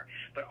powerful they are.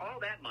 But all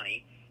that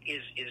money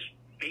is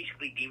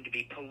basically deemed to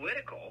be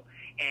political,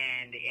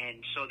 and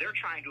so they're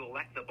trying to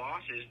elect the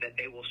bosses that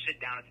they will sit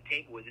down at the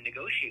table with and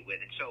negotiate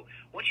with. And so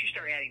once you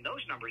start adding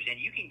those numbers in,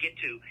 you can get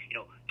to 10,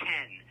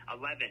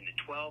 11,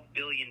 $12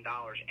 billion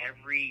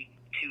every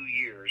 2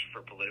 years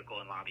for political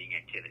and lobbying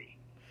activity.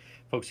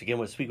 Folks, again,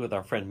 we'll speak with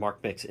our friend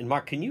Mark Mix. And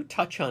Mark, can you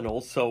touch on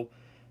also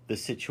the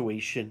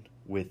situation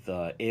with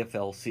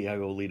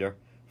AFL-CIO leader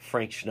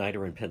Frank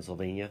Schneider in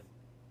Pennsylvania?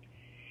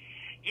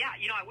 Yeah,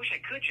 I wish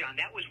I could, John.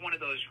 That was one of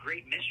those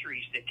great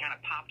mysteries that kind of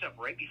popped up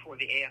right before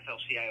the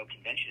AFL-CIO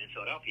convention in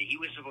Philadelphia. He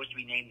was supposed to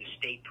be named the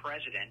state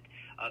president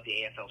of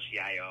the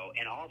AFL-CIO,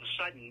 and all of a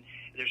sudden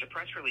there's a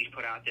press release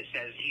put out that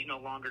says he's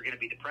no longer going to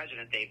be the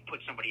president. They've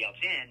put somebody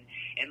else in,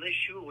 and Liz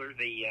Shuler,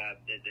 the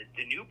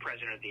new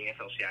president of the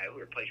AFL-CIO,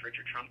 who replaced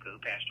Richard Trumka, who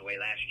passed away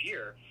last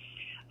year,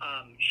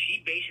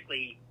 she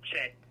basically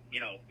said,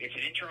 it's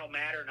an internal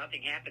matter,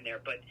 nothing happened there.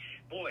 But,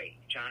 boy,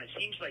 John, it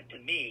seems like to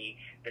me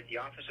that the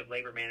Office of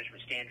Labor Management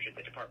Standards at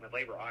the Department of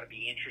Labor ought to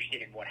be interested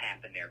in what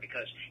happened there,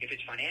 because if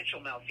it's financial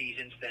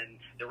malfeasance, then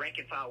the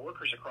rank-and-file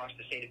workers across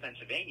the state of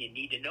Pennsylvania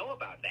need to know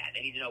about that.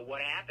 They need to know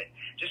what happened.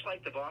 Just like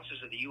the bosses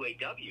of the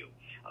UAW,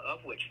 of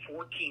which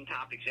 14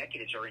 top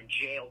executives are in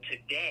jail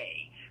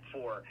today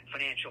for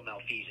financial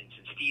malfeasance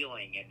and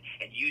stealing and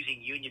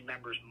using union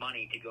members'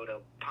 money to go to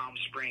Palm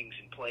Springs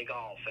and play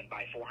golf and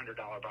buy $400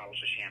 bottles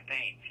of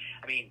champagne.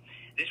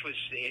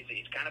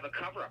 It's kind of a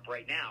cover-up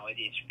right now. It'd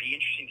be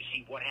interesting to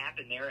see what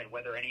happened there and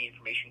whether any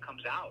information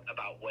comes out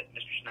about what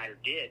Mr. Schneider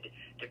did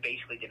to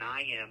basically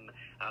deny him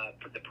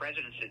the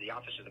presidency, the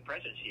office of the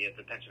presidency of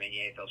the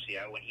Pennsylvania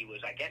AFL-CIO when he was,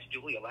 I guess,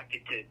 duly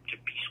elected to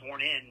be sworn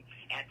in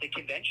at the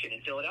convention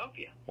in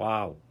Philadelphia.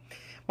 Wow.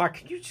 Mark,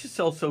 can you just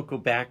also go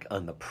back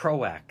on the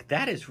PRO Act?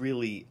 That is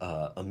really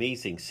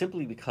amazing,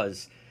 simply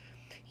because,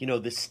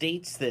 the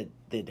states that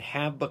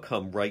have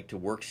become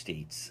right-to-work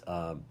states,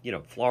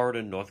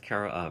 Florida, North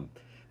Carolina,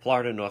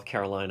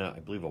 I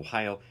believe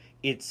Ohio,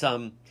 it's,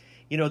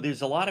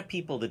 there's a lot of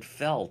people that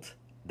felt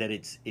that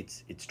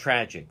it's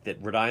tragic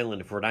that Rhode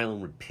Island, if Rhode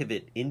Island would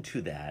pivot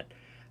into that,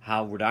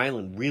 how Rhode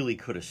Island really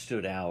could have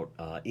stood out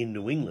in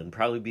New England,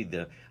 probably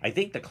be I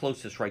think the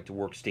closest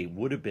right-to-work state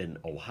would have been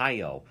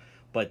Ohio.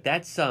 But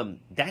that's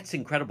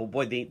incredible.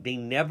 Boy, they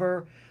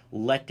never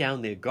let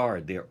down their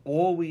guard. They're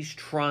always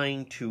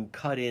trying to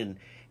cut in,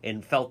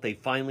 and felt they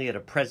finally had a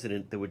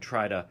president that would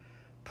try to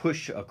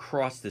push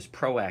across this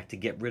PRO Act to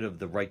get rid of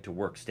the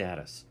right-to-work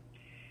status.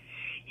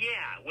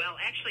 Yeah, well,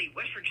 actually,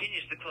 West Virginia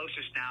is the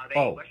closest now.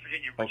 West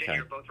Virginia and Virginia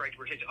are both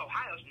right-to-work states.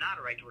 Ohio's not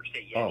a right-to-work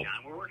state yet,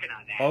 John. We're working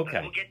on that.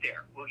 Okay. But we'll get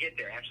there. We'll get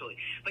there, absolutely.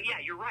 But,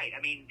 yeah, you're right. I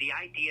mean, the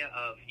idea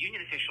of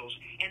union officials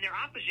and their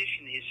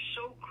opposition is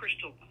so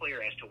crystal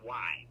clear as to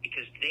why,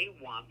 because they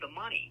want the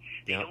money.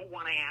 They don't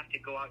want to have to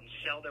go out and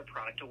sell their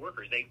product to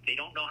workers. They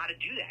don't know how to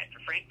do that.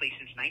 Frankly,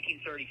 since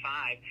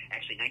 1935,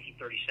 actually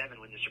 1937,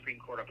 when the Supreme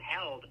Court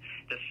upheld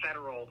the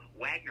federal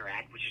Wagner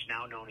Act, which is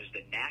now known as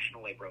the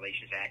National Labor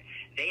Relations Act,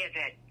 they have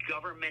had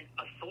government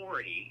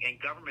authority and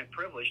government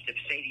privilege to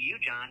say to you,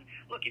 John,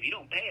 look, if you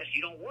don't pay us,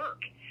 you don't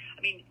work.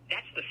 I mean,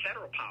 that's the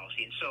federal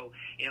policy. And so,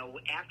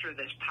 after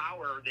this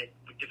power that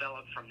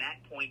developed from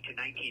that point to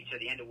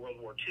the end of World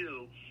War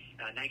II,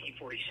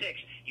 1946,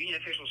 union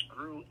officials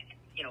grew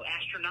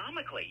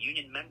astronomically.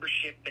 Union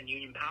membership and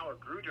union power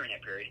grew during that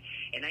period.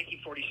 In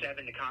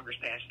 1947, the Congress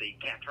passed the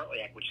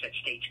Taft-Hartley Act, which said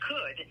states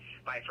could,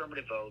 by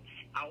affirmative vote,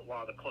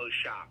 outlaw the closed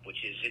shop,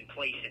 which is in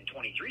place in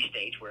 23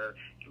 states where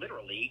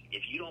literally, if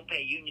you don't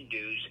pay union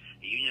dues,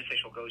 the union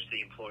official goes to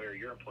the employer,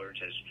 your employer,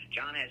 and says,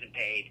 John hasn't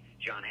paid,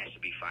 John has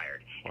to be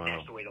fired. And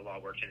that's the way the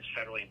law works, and it's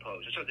federally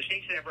imposed. And so the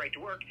states that have right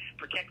to work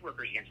protect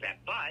workers against that.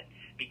 But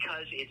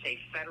because it's a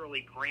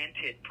federally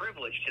granted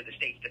privilege to the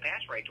states to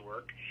pass right to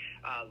work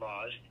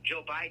laws, Joe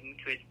Biden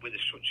could, with a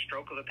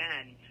stroke of a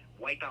pen,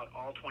 wipe out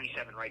all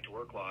 27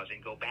 right-to-work laws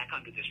and go back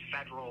under this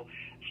federal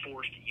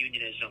forced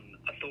unionism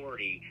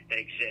authority that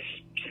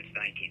exists since the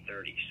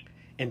 1930s.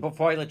 And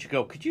before I let you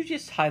go, could you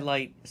just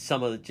highlight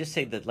some of just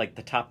say that like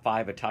the top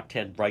 5 or top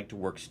 10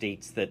 right-to-work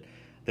states that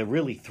they're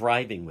really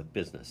thriving with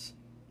business?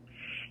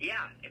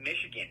 Yeah, in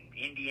Michigan,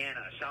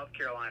 Indiana, South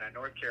Carolina,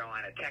 North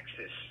Carolina,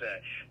 Texas,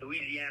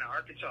 Louisiana,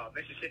 Arkansas,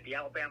 Mississippi,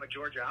 Alabama,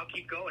 Georgia. I'll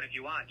keep going if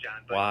you want,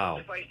 John.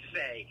 But suffice to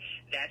say,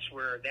 that's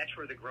where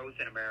the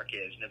growth in America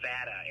is.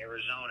 Nevada,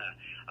 Arizona,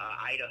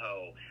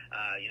 Idaho.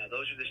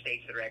 Those are the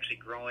states that are actually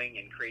growing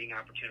and creating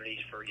opportunities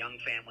for young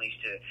families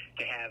to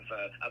have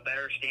a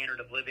better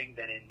standard of living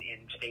than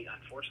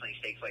unfortunately,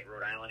 states like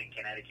Rhode Island and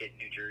Connecticut,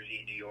 New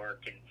Jersey, and New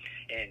York, and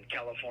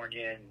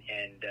California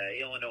and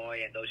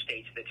Illinois, and those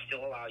states that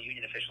still allow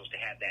union officials to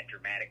have that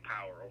dramatic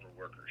power over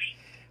workers.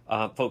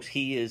 Folks,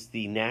 he is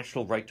the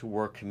National Right to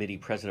Work Committee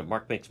President,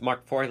 Mark Mix.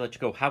 Mark, before I let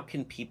you go, how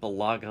can people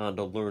log on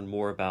to learn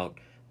more about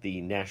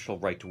the National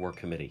Right to Work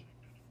Committee?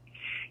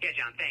 Yeah,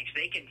 John, thanks.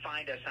 They can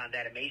find us on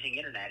that amazing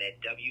internet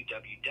at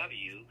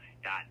www.nrtwc.org,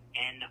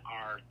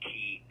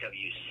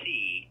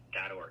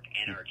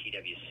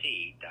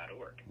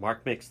 nrtwc.org.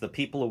 Mark Mix, the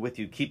people are with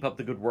you. Keep up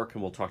the good work,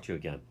 and we'll talk to you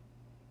again.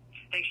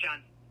 Thanks,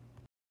 John.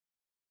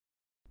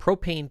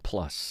 Propane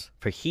Plus.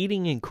 For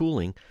heating and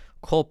cooling,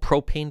 call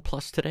Propane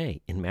Plus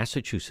today in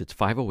Massachusetts,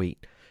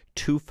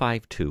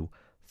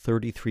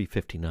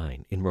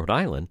 508-252-3359. In Rhode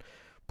Island,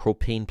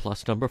 Propane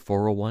Plus number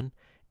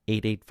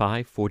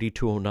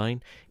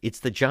 401-885-4209. It's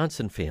the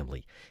Johnson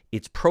family.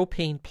 It's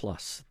Propane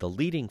Plus, the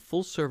leading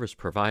full-service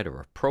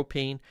provider of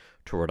propane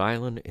to Rhode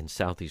Island and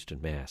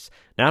southeastern Mass.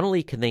 Not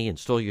only can they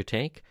install your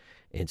tank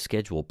and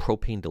schedule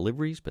propane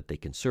deliveries, but they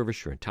can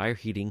service your entire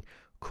heating,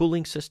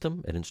 cooling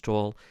system and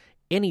install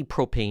any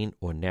propane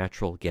or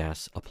natural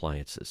gas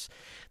appliances.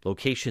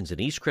 Locations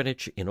in East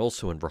Greenwich and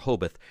also in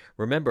Rehoboth.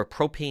 Remember,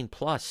 Propane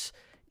Plus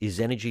is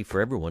energy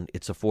for everyone.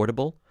 It's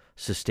affordable,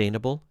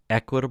 sustainable,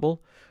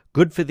 equitable,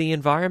 good for the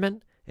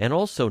environment, and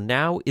also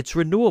now it's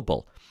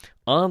renewable.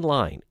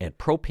 Online at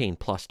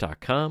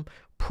propaneplus.com.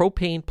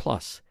 Propane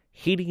Plus,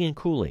 heating and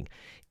cooling.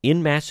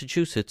 In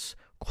Massachusetts,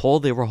 call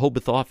their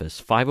Rehoboth office,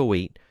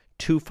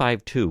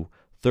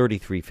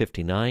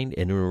 508-252-3359,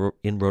 and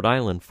in Rhode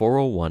Island,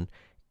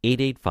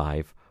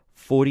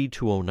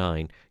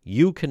 401-885-4209.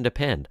 You can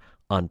depend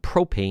on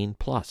Propane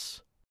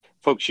Plus.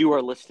 Folks, you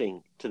are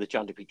listening to the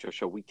John DePietro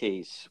Show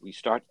weekdays. We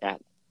start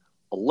at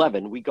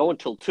 11. We go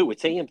until 2.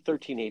 It's AM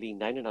 1380,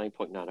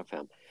 99.9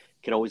 FM. You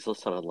can always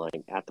listen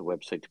online at the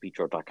website,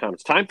 DePietro.com.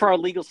 It's time for our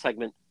legal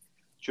segment.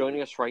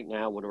 Joining us right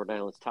now, one of Rhode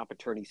Island's top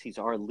attorneys. He's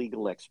our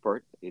legal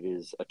expert. It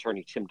is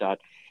Attorney Tim Dodd.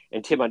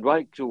 And Tim, I'd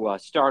like to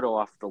start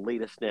off the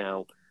latest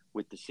now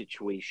with the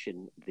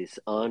situation, this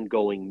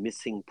ongoing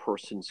missing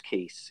persons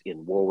case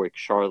in Warwick,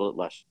 Charlotte.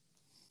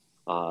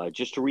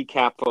 Just to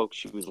recap, folks,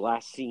 she was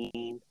last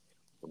seen,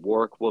 a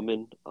Warwick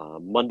woman,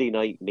 Monday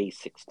night, May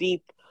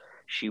 16th.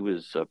 She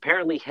was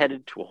apparently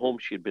headed to a home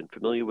she had been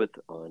familiar with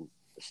on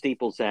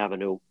Staples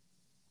Avenue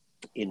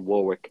in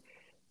Warwick.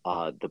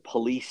 The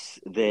police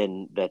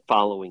then, that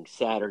following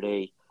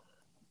Saturday,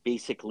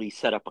 basically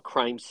set up a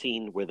crime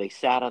scene where they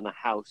sat on the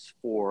house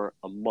for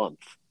a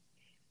month.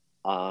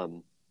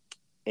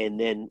 And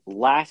then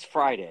last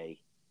Friday,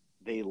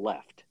 they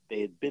left. They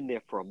had been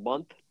there for a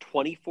month,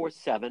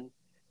 24/7.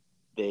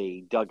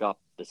 They dug up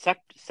the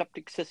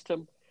septic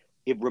system.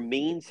 It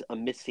remains a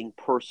missing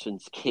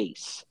persons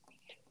case.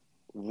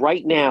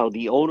 Right now,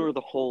 the owner of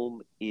the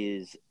home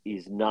is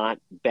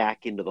not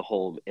back into the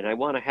home. And I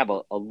want to have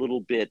a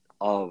little bit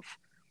of,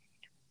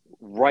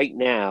 right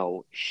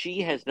now,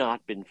 she has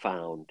not been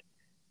found.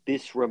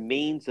 This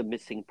remains a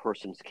missing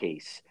persons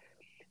case.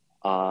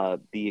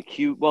 The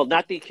accused, well,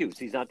 not the accused,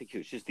 he's not the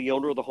accused, just the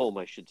owner of the home,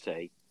 I should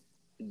say,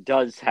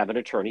 does have an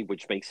attorney,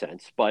 which makes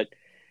sense. But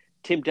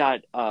Tim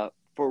Dodd,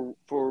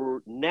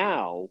 for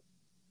now,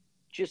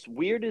 just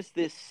where does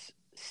this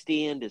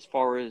stand as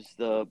far as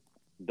the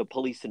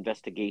police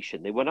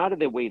investigation? They went out of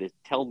their way to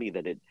tell me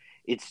that it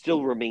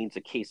still remains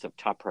a case of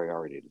top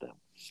priority to them.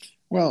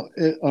 Well,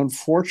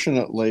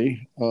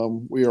 unfortunately,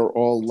 we are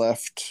all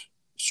left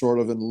sort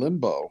of in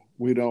limbo.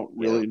 We don't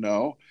really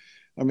know.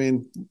 I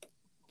mean,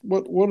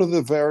 what are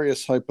the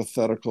various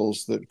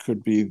hypotheticals that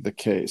could be the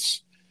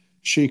case?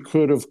 She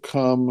could have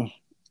come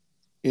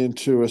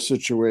into a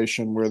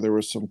situation where there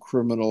was some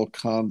criminal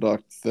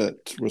conduct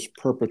that was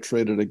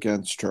perpetrated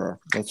against her.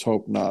 Let's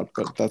hope not,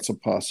 but that's a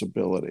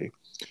possibility.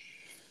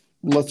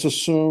 Let's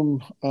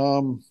assume,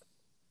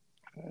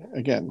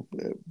 again,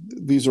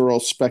 these are all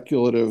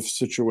speculative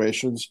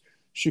situations.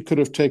 She could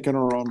have taken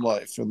her own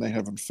life and they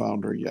haven't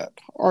found her yet.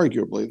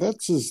 Arguably,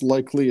 that's as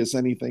likely as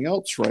anything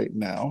else right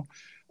now,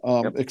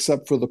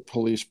 except for the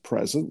police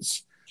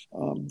presence.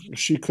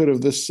 She could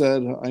have just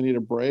said, I need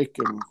a break,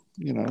 and,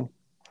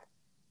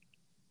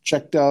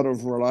 checked out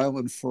of Rhode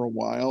Island for a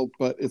while,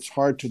 but it's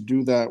hard to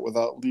do that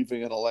without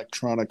leaving an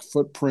electronic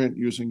footprint,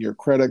 using your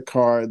credit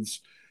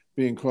cards,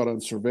 being caught on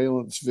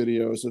surveillance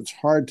videos. It's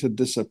hard to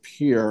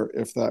disappear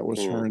if that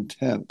was her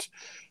intent.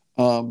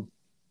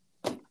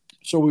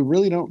 So we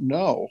really don't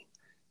know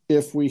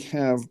if we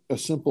have a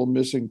simple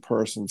missing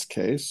persons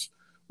case.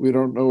 We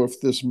don't know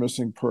if this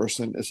missing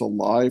person is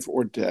alive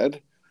or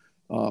dead.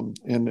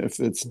 And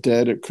if it's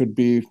dead, it could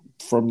be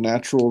from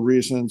natural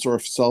reasons or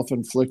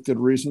self-inflicted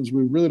reasons.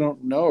 We really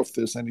don't know if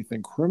there's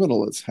anything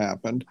criminal that's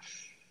happened.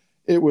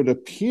 It would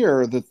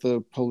appear that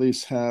the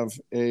police have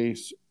a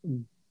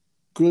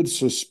good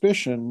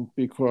suspicion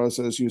because,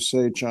 as you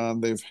say,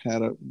 John, they've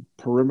had a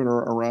perimeter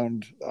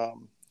around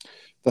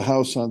the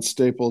house on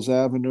Staples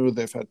Avenue.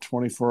 They've had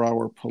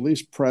 24-hour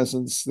police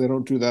presence. They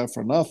don't do that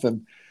for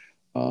nothing.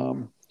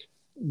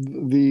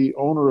 The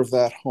owner of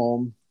that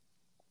home,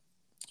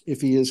 if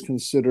he is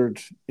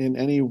considered in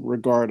any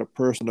regard a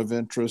person of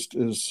interest,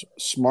 is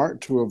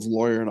smart to have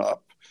lawyered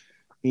up.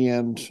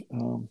 And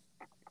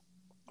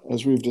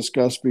as we've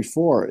discussed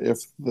before,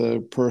 if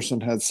the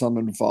person had some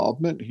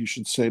involvement, he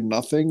should say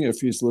nothing if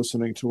he's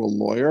listening to a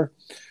lawyer.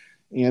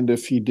 And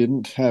if he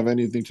didn't have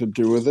anything to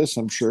do with this,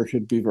 I'm sure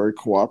he'd be very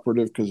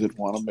cooperative because he'd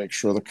want to make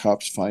sure the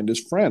cops find his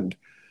friend.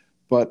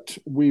 But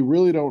we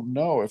really don't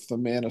know if the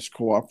man is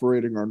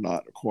cooperating or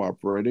not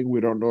cooperating.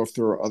 We don't know if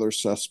there are other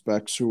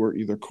suspects who are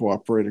either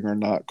cooperating or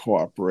not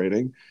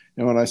cooperating.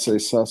 And when I say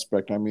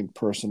suspect, I mean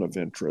person of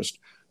interest.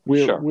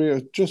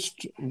 We're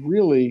just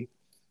really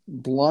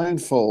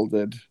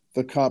blindfolded.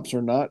 The cops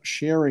are not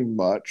sharing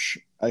much.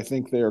 I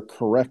think they are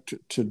correct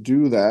to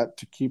do that,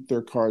 to keep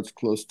their cards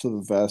close to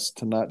the vest,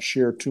 to not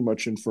share too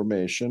much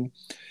information.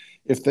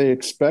 If they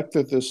expect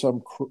that there's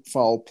some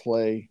foul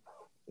play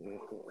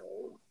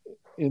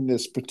in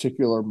this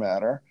particular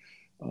matter,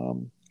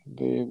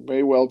 they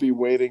may well be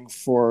waiting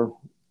for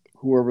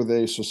whoever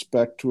they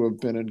suspect to have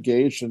been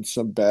engaged in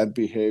some bad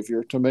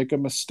behavior to make a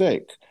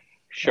mistake.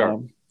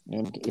 Sure.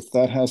 And if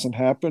that hasn't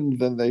happened,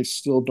 then they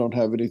still don't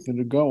have anything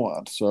to go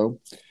on. So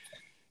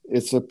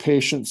it's a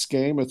patience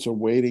game. It's a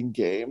waiting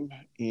game.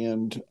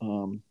 And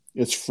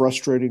it's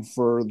frustrating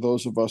for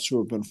those of us who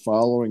have been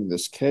following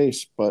this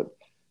case, but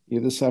you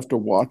just have to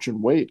watch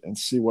and wait and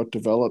see what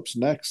develops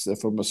next.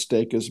 If a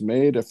mistake is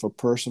made, if a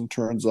person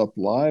turns up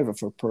live,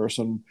 if a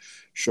person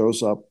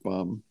shows up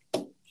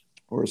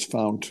or is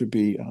found to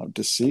be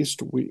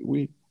deceased,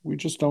 we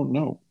just don't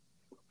know.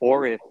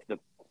 Or if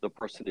the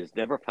person is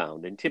never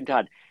found. And Tim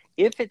Todd,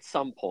 if at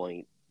some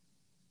point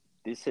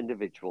this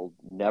individual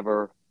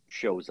never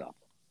shows up,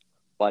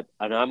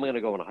 and I'm going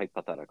to go on a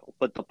hypothetical,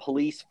 but the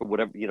police, for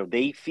whatever,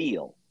 they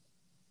feel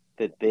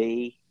that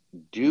they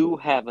do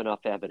have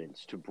enough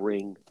evidence to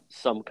bring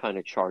some kind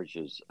of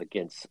charges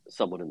against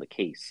someone in the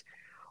case,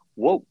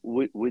 what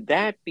would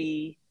that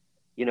be?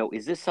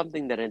 Is this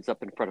something that ends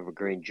up in front of a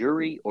grand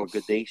jury, or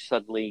could they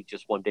suddenly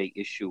just one day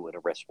issue an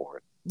arrest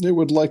warrant? It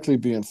would likely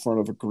be in front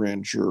of a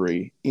grand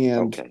jury.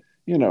 And, okay.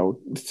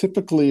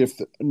 Typically if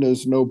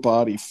there's no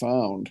body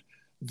found,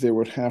 there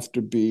would have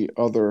to be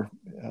other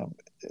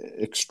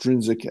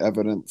extrinsic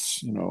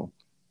evidence,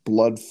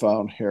 blood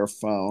found, hair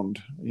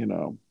found,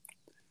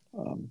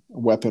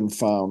 weapon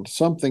found,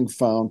 something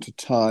found to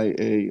tie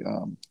a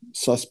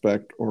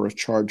suspect or a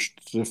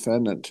charged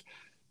defendant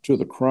to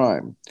the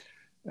crime.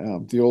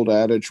 The old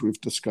adage, we've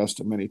discussed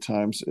it many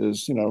times,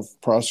 is,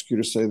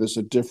 prosecutors say there's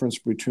a difference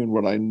between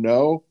what I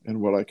know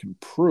and what I can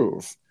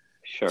prove.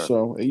 Sure.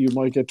 So you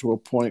might get to a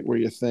point where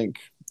you think,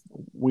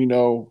 we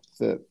know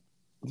that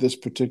this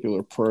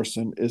particular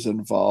person is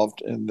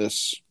involved in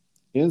this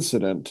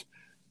incident,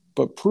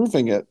 but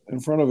proving it in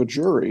front of a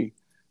jury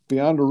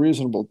beyond a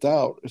reasonable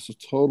doubt is a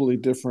totally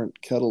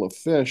different kettle of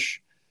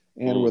fish,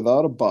 and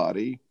without a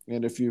body.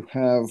 And if you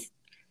have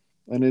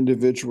an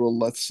individual,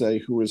 let's say,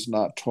 who is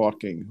not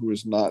talking, who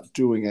is not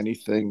doing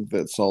anything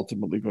that's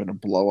ultimately going to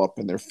blow up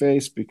in their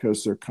face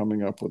because they're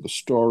coming up with a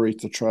story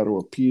to try to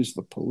appease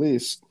the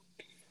police,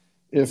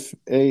 if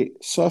a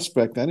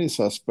suspect, any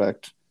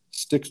suspect,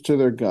 sticks to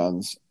their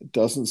guns,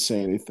 doesn't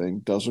say anything,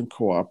 doesn't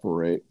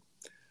cooperate,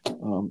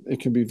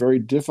 it can be very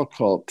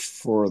difficult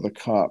for the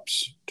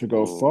cops to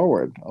go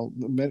forward.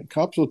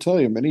 Cops will tell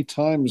you many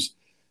times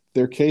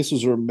their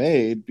cases are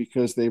made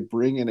because they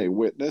bring in a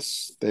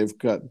witness. They've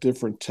got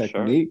different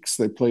techniques.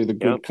 Sure. They play the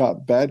good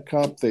cop, bad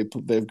cop.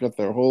 They've got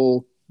their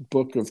whole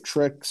book of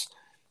tricks.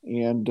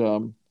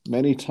 And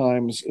many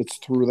times it's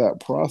through that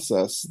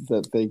process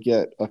that they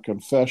get a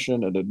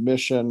confession, an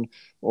admission,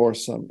 or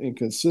some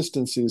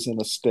inconsistencies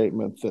in a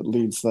statement that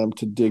leads them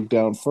to dig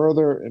down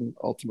further and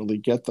ultimately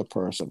get the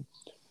person.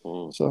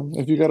 So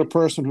if you got a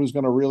person who's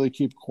going to really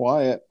keep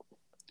quiet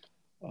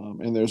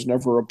and there's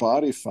never a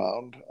body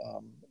found,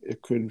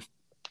 it could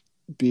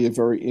be a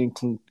very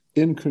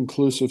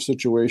inconclusive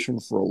situation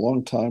for a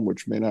long time,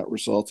 which may not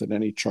result in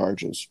any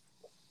charges.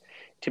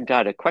 Tim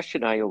Dodd, a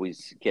question I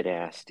always get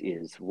asked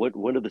is, what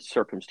are the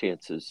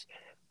circumstances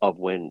of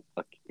when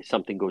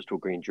something goes to a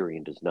grand jury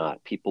and does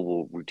not? People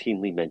will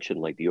routinely mention,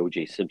 like the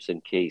O.J.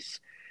 Simpson case,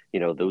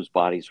 those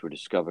bodies were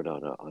discovered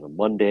on a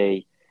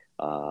Monday.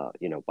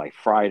 By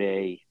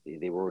Friday,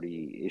 they were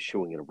already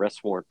issuing an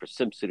arrest warrant for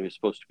Simpson, who was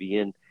supposed to be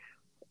in.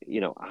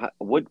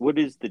 What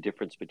is the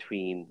difference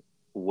between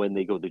when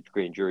they go the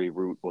grand jury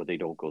route or they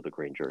don't go the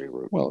grand jury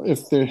route? Well,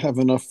 if they have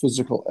enough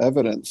physical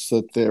evidence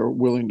that they're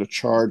willing to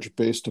charge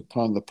based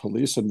upon the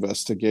police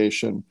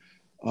investigation,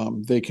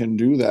 they can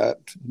do that.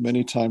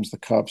 Many times the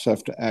cops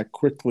have to act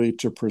quickly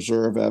to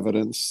preserve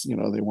evidence.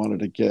 They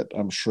wanted to get,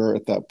 I'm sure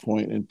at that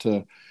point,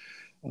 into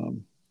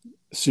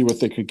see what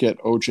they could get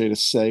OJ to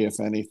say, if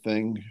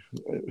anything,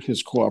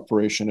 his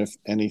cooperation, if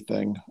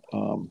anything.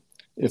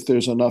 If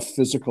there's enough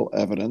physical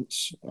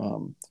evidence,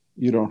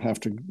 you don't have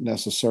to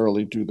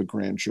necessarily do the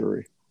grand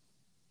jury.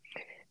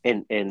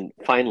 And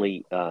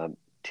finally,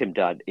 Tim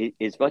Dodd,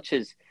 as much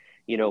as,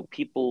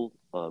 people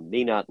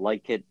may not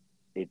like it,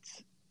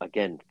 it's,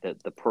 again,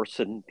 the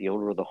person, the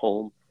owner of the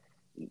home,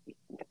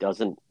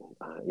 doesn't,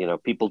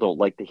 people don't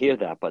like to hear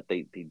that, but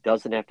he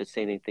doesn't have to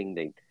say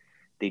anything.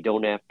 They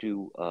don't have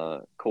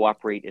to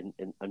cooperate.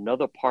 And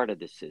another part of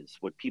this is,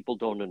 what people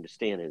don't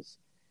understand is,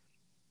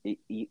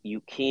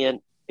 you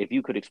can't, if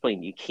you could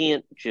explain, you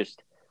can't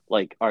just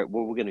like, all right,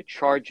 well, we're going to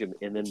charge him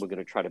and then we're going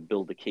to try to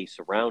build a case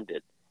around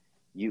it.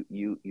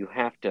 You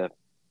have to,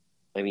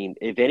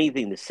 if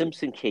anything, the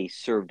Simpson case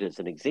served as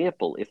an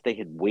example. If they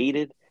had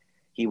waited,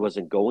 he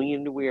wasn't going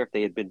anywhere. If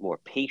they had been more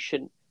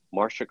patient,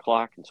 Marcia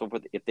Clark and so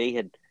forth, if they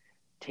had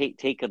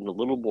taken a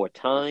little more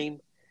time,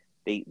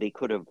 they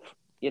could have,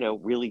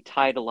 really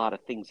tied a lot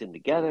of things in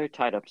together,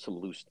 tied up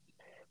some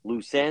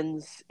loose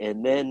ends.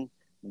 And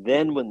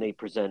then when they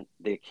present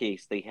their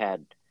case,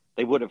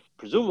 they would have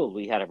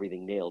presumably had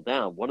everything nailed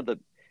down. One of the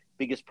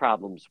biggest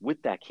problems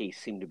with that case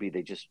seemed to be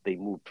they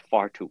moved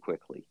far too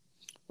quickly.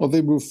 Well,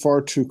 they moved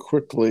far too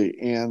quickly.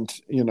 And,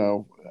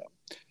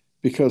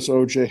 because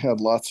OJ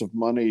had lots of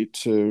money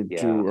to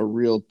do a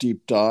real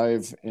deep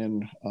dive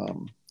in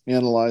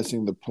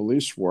analyzing the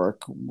police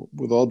work,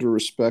 with all due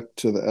respect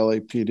to the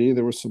LAPD,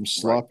 there was some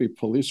sloppy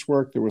police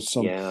work. There was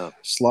some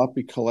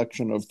sloppy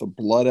collection of the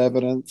blood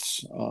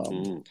evidence.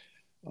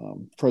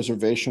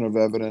 Preservation of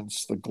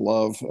evidence, the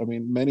glove.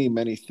 Many,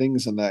 many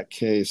things in that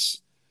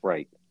case.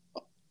 Right.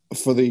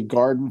 For the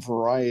garden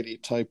variety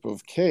type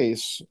of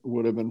case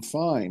would have been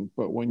fine.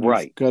 But when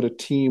you've got a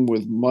team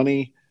with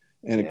money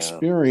and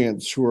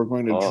experience who are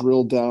going to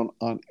drill down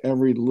on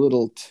every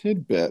little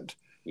tidbit,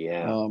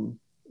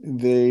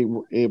 they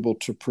were able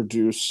to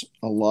produce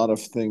a lot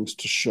of things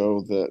to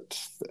show that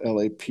the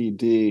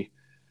LAPD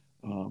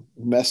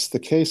messed the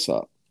case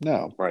up.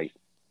 Now,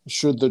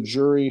 should the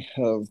jury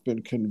have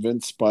been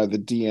convinced by the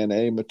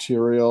DNA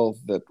material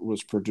that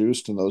was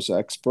produced in those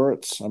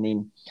experts?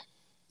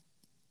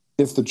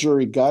 If the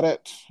jury got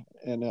it,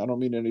 and I don't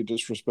mean any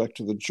disrespect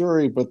to the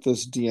jury, but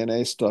this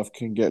DNA stuff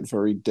can get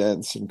very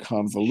dense and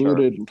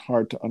convoluted and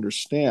hard to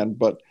understand.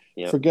 But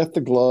forget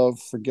the glove,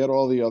 forget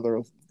all the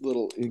other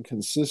little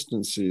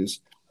inconsistencies.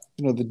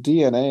 The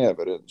DNA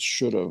evidence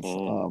should have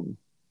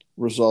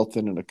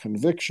resulted in a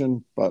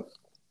conviction, but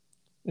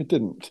it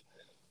didn't.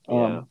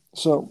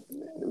 So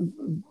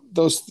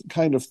those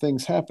kind of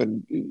things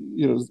happen.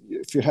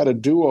 If you had a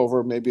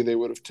do-over, maybe they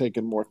would have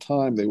taken more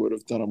time. They would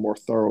have done a more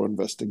thorough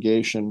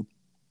investigation.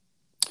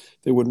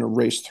 They wouldn't have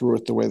raced through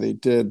it the way they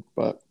did.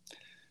 But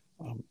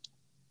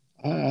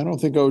I don't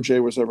think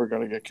OJ was ever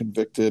going to get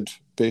convicted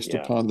based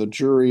upon the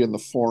jury and the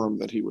forum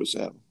that he was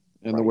in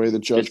and the way the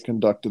judge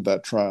conducted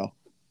that trial.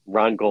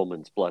 Ron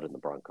Goldman's blood in the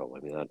Bronco.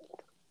 That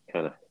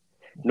kind of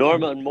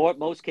normal. In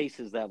most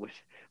cases, that would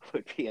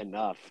be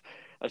enough.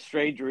 A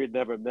stranger he'd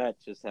never met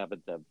just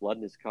happened to have blood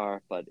in his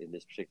car, but in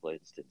this particular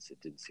instance,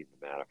 it didn't seem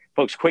to matter.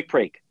 Folks, quick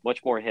break.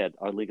 Much more ahead.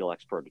 Our legal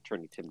expert,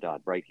 attorney Tim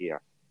Dodd, right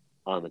here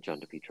on the John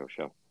DePietro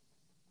Show.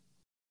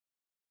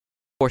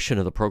 Portion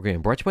of the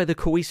program brought to you by the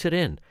Cohasset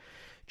Inn.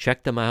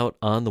 Check them out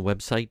on the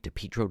website,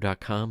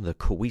 depetro.com. The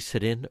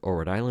Cohasset Inn, or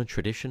Rhode Island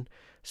tradition,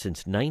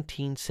 since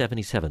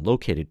 1977,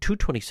 located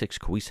 226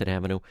 Cohasset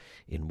Avenue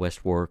in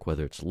West Warwick.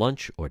 Whether it's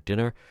lunch or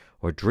dinner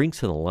or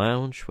drinks in the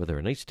lounge, whether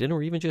a nice dinner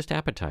or even just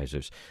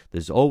appetizers,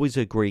 there's always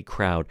a great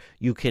crowd.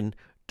 You can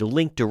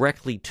link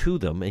directly to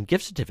them, and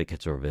gift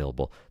certificates are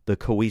available. The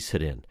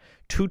Cohasset Inn,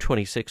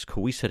 226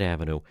 Cohasset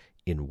Avenue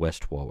in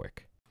West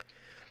Warwick.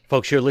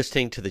 Folks, you're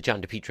listening to the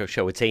John DePietro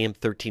Show. It's AM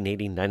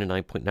 1380,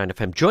 99.9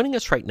 FM. Joining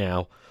us right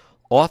now,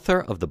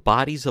 author of The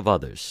Bodies of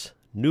Others,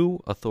 New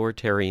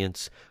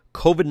Authoritarians,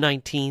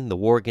 COVID-19, The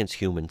War Against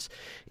Humans,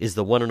 is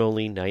the one and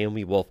only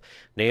Naomi Wolf.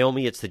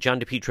 Naomi, it's the John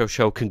DePietro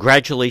Show.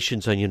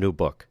 Congratulations on your new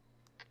book.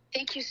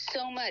 Thank you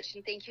so much,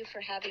 and thank you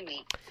for having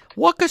me.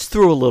 Walk us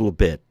through a little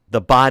bit,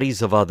 The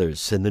Bodies of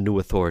Others and the New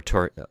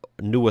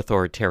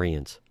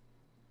Authoritarians.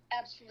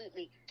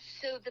 Absolutely.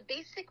 So the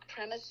basic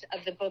premise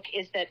of the book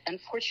is that,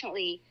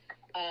 unfortunately,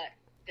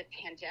 the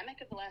pandemic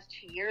of the last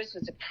 2 years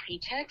was a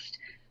pretext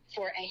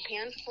for a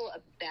handful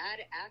of bad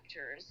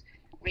actors,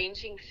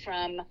 ranging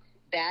from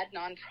bad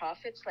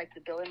nonprofits like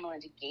the Bill and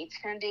Melinda Gates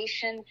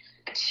Foundation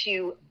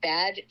to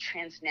bad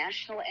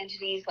transnational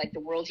entities like the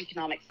World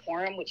Economic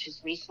Forum, which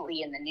is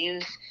recently in the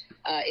news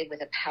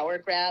with a power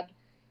grab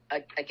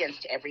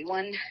against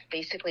everyone,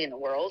 basically, in the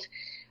world.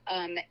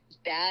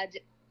 Bad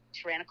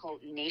tyrannical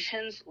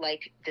nations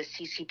like the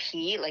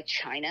CCP, like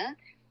China,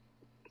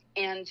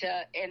 and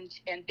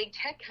big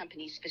tech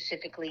companies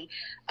specifically,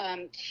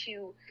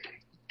 to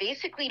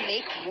basically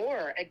make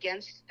war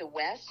against the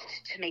West,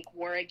 to make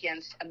war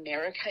against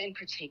America in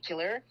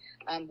particular.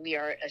 We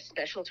are a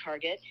special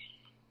target.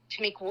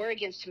 To make war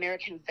against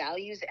American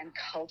values and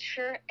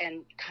culture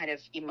and kind of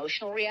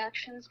emotional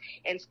reactions,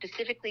 and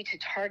specifically to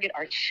target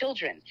our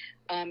children,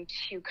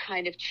 to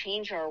kind of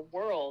change our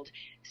world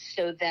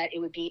so that it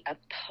would be a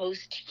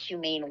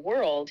post-humane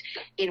world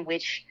in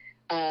which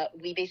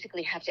we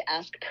basically have to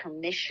ask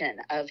permission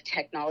of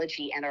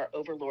technology and our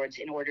overlords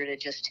in order to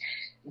just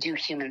do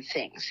human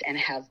things and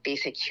have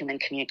basic human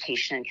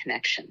communication and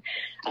connection,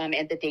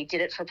 and that they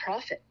did it for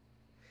profit,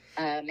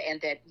 and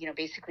that,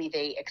 basically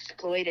they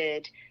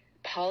exploited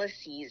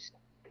policies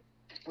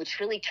which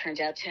really turned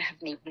out to have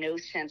made no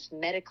sense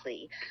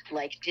medically,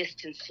 like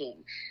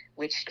distancing,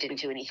 which didn't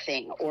do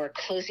anything, or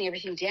closing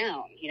everything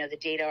down. The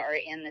data are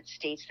in that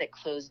states that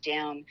closed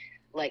down,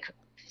 like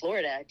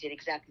Florida, did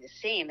exactly the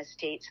same as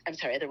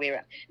other way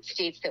around.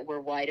 States that were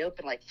wide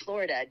open, like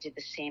Florida, did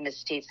the same as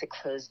states that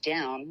closed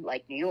down,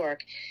 like New York.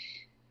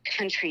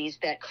 Countries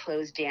that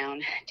closed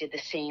down did the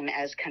same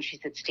as countries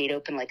that stayed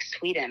open, like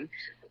Sweden.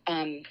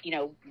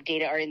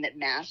 Data are in that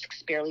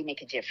masks barely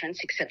make a difference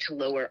except to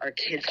lower our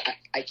kids'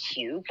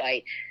 IQ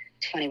by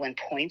 21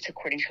 points,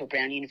 according to a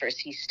Brown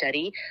University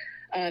study.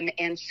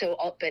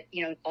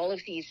 All of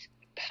these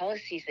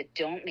policies that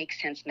don't make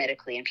sense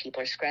medically, and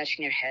people are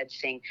scratching their heads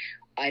saying,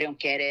 I don't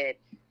get it.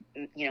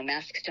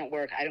 Masks don't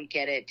work. I don't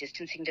get it.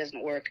 Distancing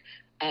doesn't work.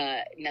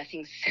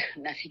 Nothing's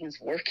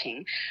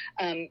working.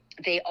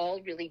 They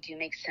all really do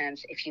make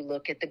sense if you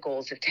look at the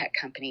goals of tech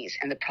companies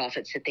and the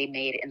profits that they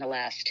made in the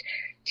last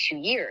 2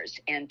 years.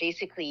 And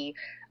basically,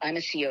 I'm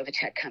a CEO of a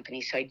tech company,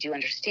 so I do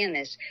understand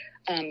this.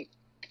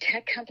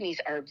 Tech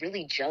companies are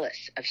really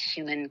jealous of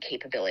human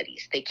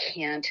capabilities. They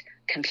can't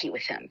compete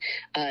with them.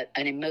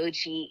 An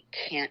emoji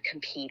can't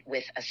compete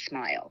with a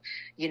smile.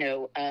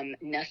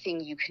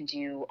 Nothing you can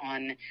do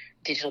on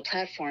digital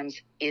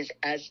platforms is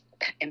as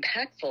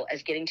impactful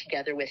as getting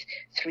together with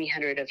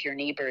 300 of your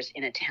neighbors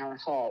in a town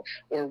hall,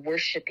 or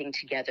worshiping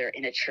together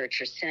in a church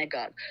or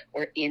synagogue,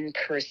 or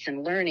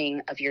in-person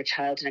learning of your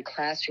child in a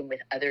classroom with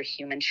other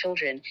human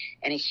children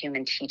and a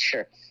human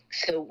teacher.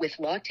 So with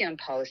lockdown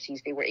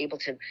policies, they were able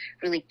to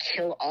really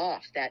kill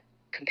off that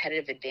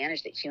competitive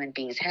advantage that human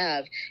beings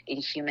have in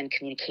human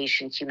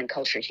communication, human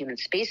culture, human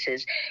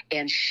spaces,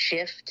 and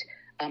shift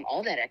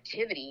all that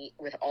activity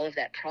with all of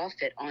that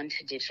profit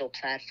onto digital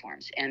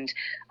platforms. And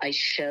I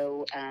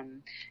show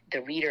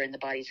the reader and the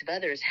bodies of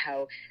others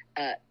how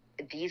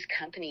these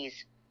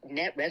companies'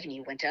 net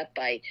revenue went up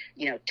by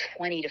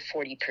 20 to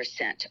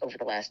 40% over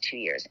the last 2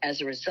 years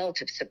as a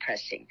result of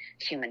suppressing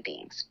human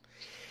beings.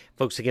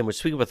 Folks, again, we're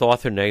speaking with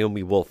author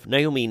Naomi Wolf.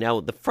 Naomi,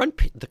 now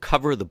the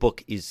cover of the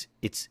book it's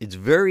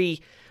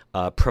very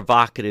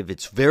provocative.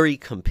 It's very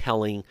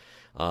compelling.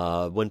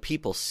 When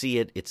people see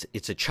it,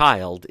 it's a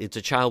child. It's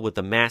a child with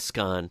a mask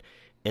on,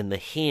 and the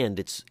hand.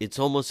 It's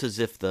almost as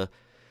if the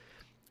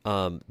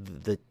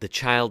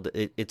child.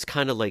 It's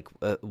kind of like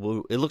it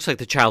looks like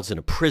the child's in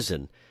a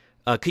prison.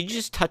 Could you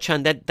just touch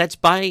on that? That's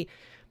by,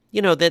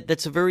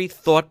 that's a very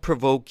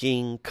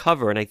thought-provoking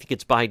cover, and I think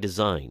it's by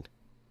design.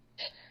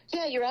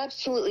 Yeah, you're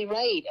absolutely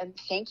right, and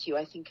thank you.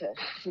 I think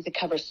the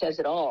cover says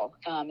it all.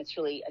 It's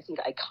really, I think,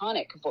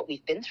 iconic of what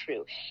we've been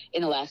through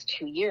in the last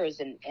 2 years,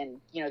 and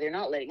they're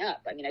not letting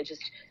up. I mean, I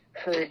just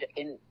heard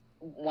in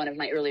one of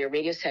my earlier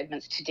radio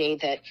segments today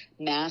that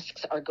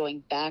masks are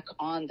going back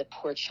on the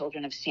poor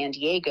children of San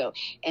Diego,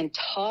 and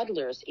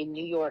toddlers in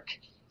New York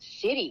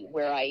City,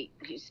 where I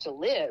used to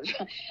live,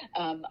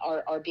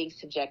 are being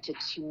subjected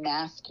to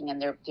masking,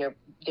 and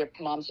their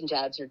moms and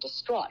dads are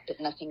distraught, but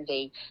nothing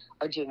they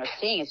are doing or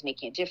saying is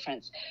making a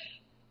difference.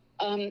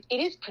 It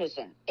is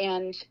prison,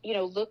 and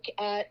look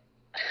at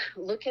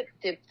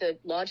the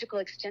logical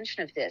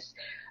extension of this.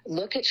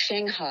 Look at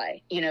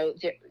Shanghai.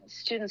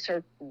 Students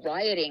are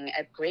rioting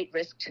at great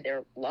risk to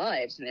their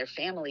lives and their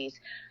families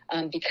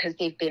because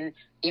they've been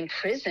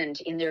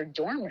imprisoned in their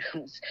dorm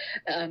rooms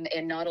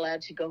and not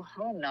allowed to go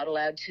home, not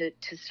allowed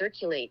to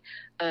circulate.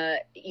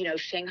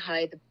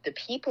 Shanghai, the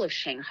people of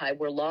Shanghai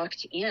were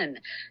locked in,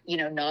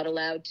 not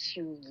allowed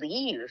to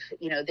leave.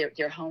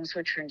 Their homes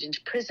were turned into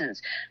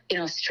prisons.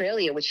 In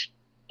Australia, which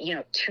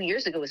 2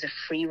 years ago was a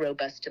free,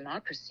 robust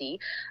democracy,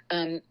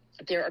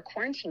 there are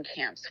quarantine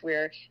camps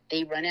where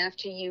they run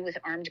after you with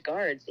armed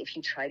guards if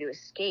you try to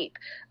escape.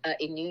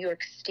 In New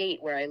York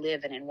State, where I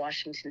live, and in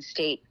Washington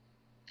State,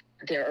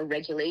 there are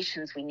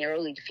regulations. We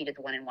narrowly defeated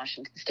the one in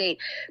Washington State,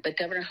 but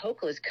Governor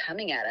Hochul is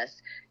coming at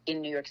us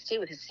in New York State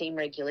with the same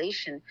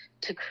regulation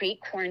to create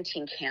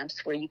quarantine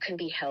camps where you can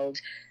be held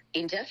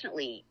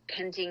indefinitely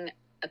pending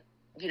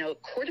a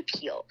court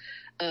appeal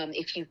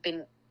if you've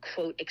been,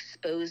 quote,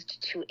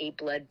 exposed to a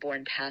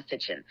blood-borne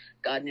pathogen.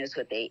 God knows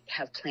what they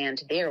have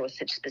planned there with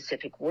such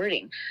specific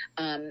wording,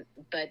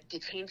 but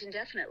detained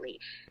indefinitely.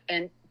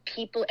 And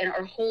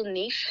our whole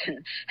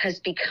nation has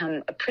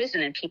become a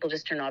prison, and people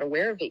just are not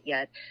aware of it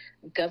yet.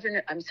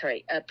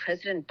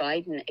 President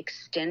Biden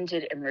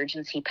extended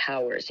emergency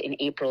powers in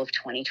April of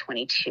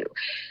 2022,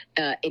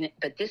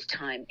 but this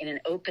time in an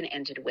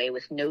open-ended way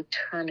with no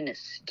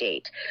terminus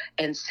date.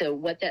 And so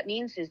what that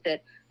means is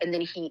that, and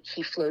then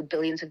he flowed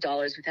billions of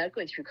dollars without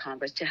going through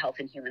Congress to Health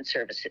and Human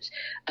Services.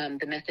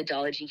 The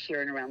methodology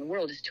here and around the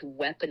world is to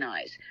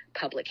weaponize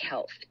public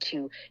health,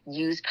 to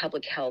use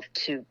public health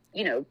to,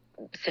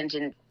 send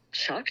in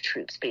shock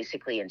troops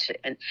basically and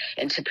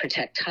to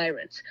protect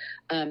tyrants.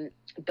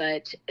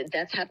 But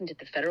that's happened at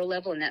the federal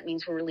level, and that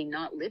means we're really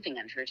not living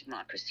under a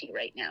democracy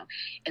right now.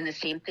 And the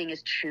same thing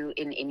is true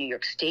in New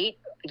York State.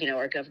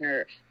 Our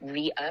governor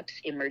re-ups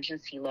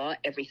emergency law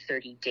every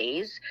 30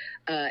 days.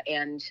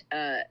 And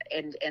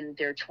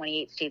there are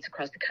 28 states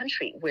across the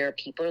country where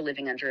people are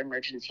living under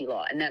emergency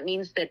law. And that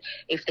means that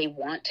if they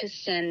want to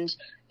send,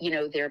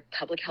 their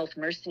public health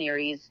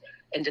mercenaries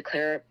and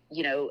declare,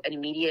 an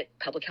immediate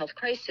public health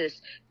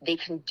crisis, they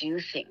can do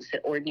things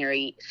that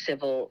ordinary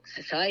civil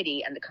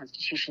society and the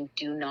Constitution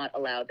do not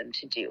allow them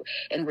to do.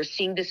 And we're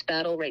seeing this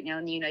battle right now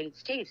in the United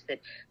States that,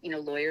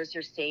 lawyers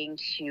are saying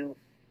to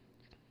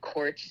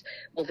courts,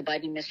 well, the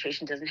Biden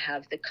administration doesn't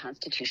have the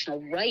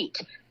constitutional right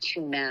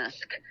to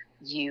mask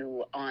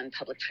you on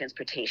public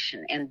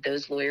transportation. And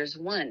those lawyers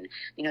won.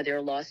 There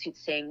are lawsuits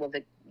saying, well,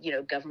 the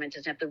government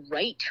doesn't have the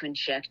right to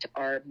inject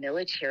our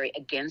military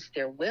against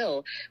their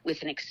will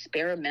with an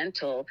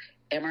experimental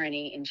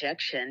mRNA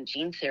injection,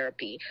 gene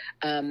therapy,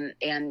 and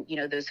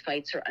those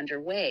fights are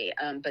underway.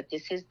 But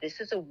this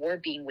is a war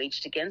being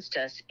waged against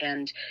us,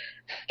 and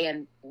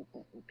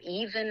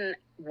even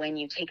when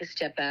you take a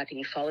step back and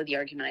you follow the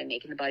argument I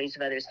make in The Bodies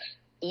of Others,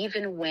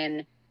 even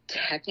when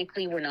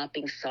technically we're not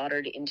being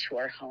soldered into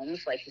our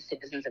homes like the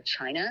citizens of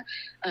China.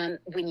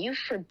 When you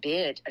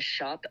forbid a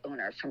shop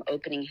owner from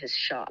opening his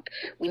shop,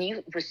 when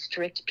you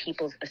restrict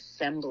people's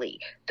assembly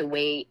the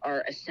way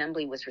our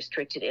assembly was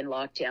restricted in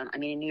lockdown, I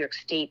mean, in New York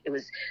State,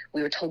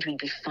 we were told we'd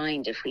be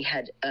fined if we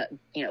had a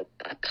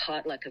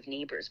potluck of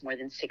neighbors, more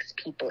than 6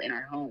 people in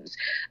our homes,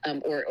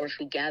 or if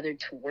we gathered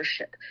to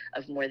worship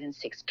of more than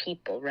 6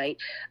 people, right?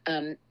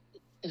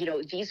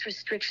 These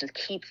restrictions,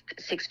 keep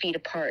 6 feet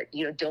apart,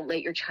 don't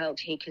let your child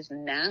take his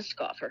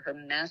mask off or her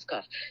mask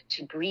off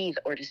to breathe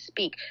or to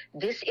speak.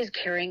 This is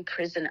carrying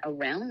prison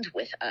around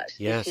with us.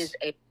 Yes. This is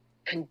a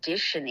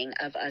conditioning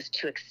of us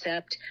to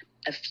accept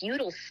a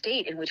feudal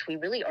state in which we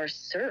really are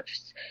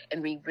serfs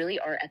and we really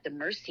are at the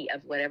mercy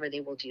of whatever they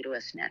will do to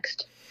us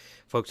next.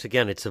 Folks,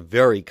 again, it's a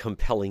very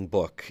compelling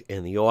book,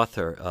 and the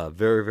author,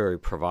 very, very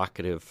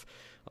provocative,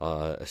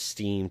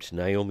 esteemed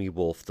Naomi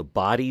Wolf, The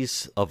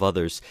Bodies of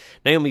Others.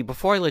 Naomi,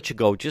 before I let you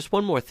go, just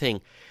one more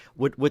thing.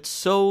 What's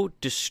so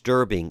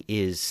disturbing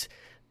is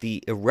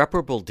the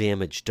irreparable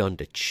damage done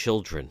to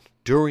children.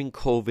 During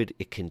COVID,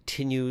 it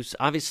continues.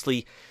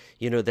 Obviously,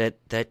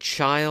 that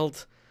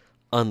child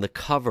on the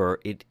cover,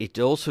 it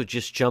also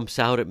just jumps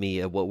out at me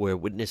at what we're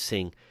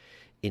witnessing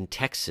in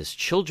Texas.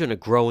 Children are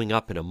growing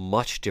up in a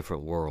much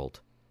different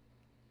world.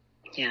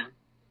 Yeah,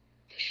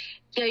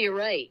 you're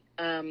right.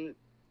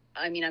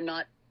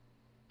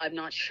 I'm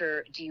not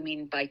sure. Do you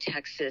mean by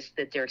Texas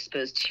that they're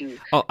exposed to?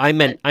 Oh, I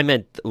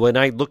meant when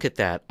I look at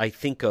that, I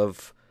think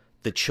of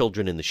the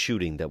children in the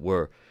shooting that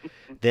were.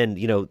 Then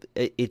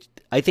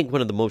I think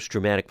one of the most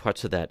dramatic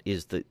parts of that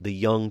is the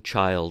young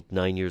child,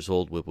 9 years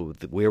old, with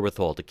the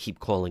wherewithal to keep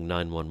calling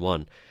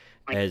 911,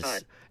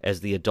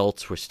 as the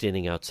adults were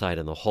standing outside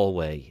in the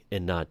hallway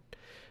and not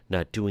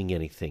doing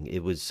anything.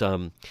 It was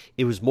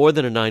more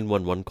than a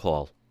 911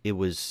 call. It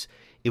was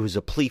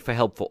a plea for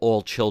help for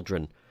all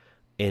children.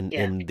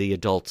 And the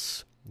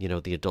adults,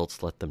 the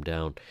adults let them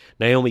down.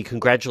 Naomi,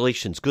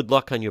 congratulations. Good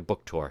luck on your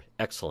book tour.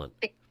 Excellent.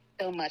 Thank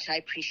you so much. I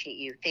appreciate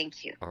you.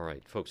 Thank you. All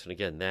right, folks. And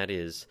again, that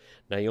is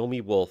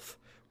Naomi Wolf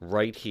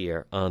right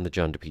here on The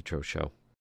John DePetro Show.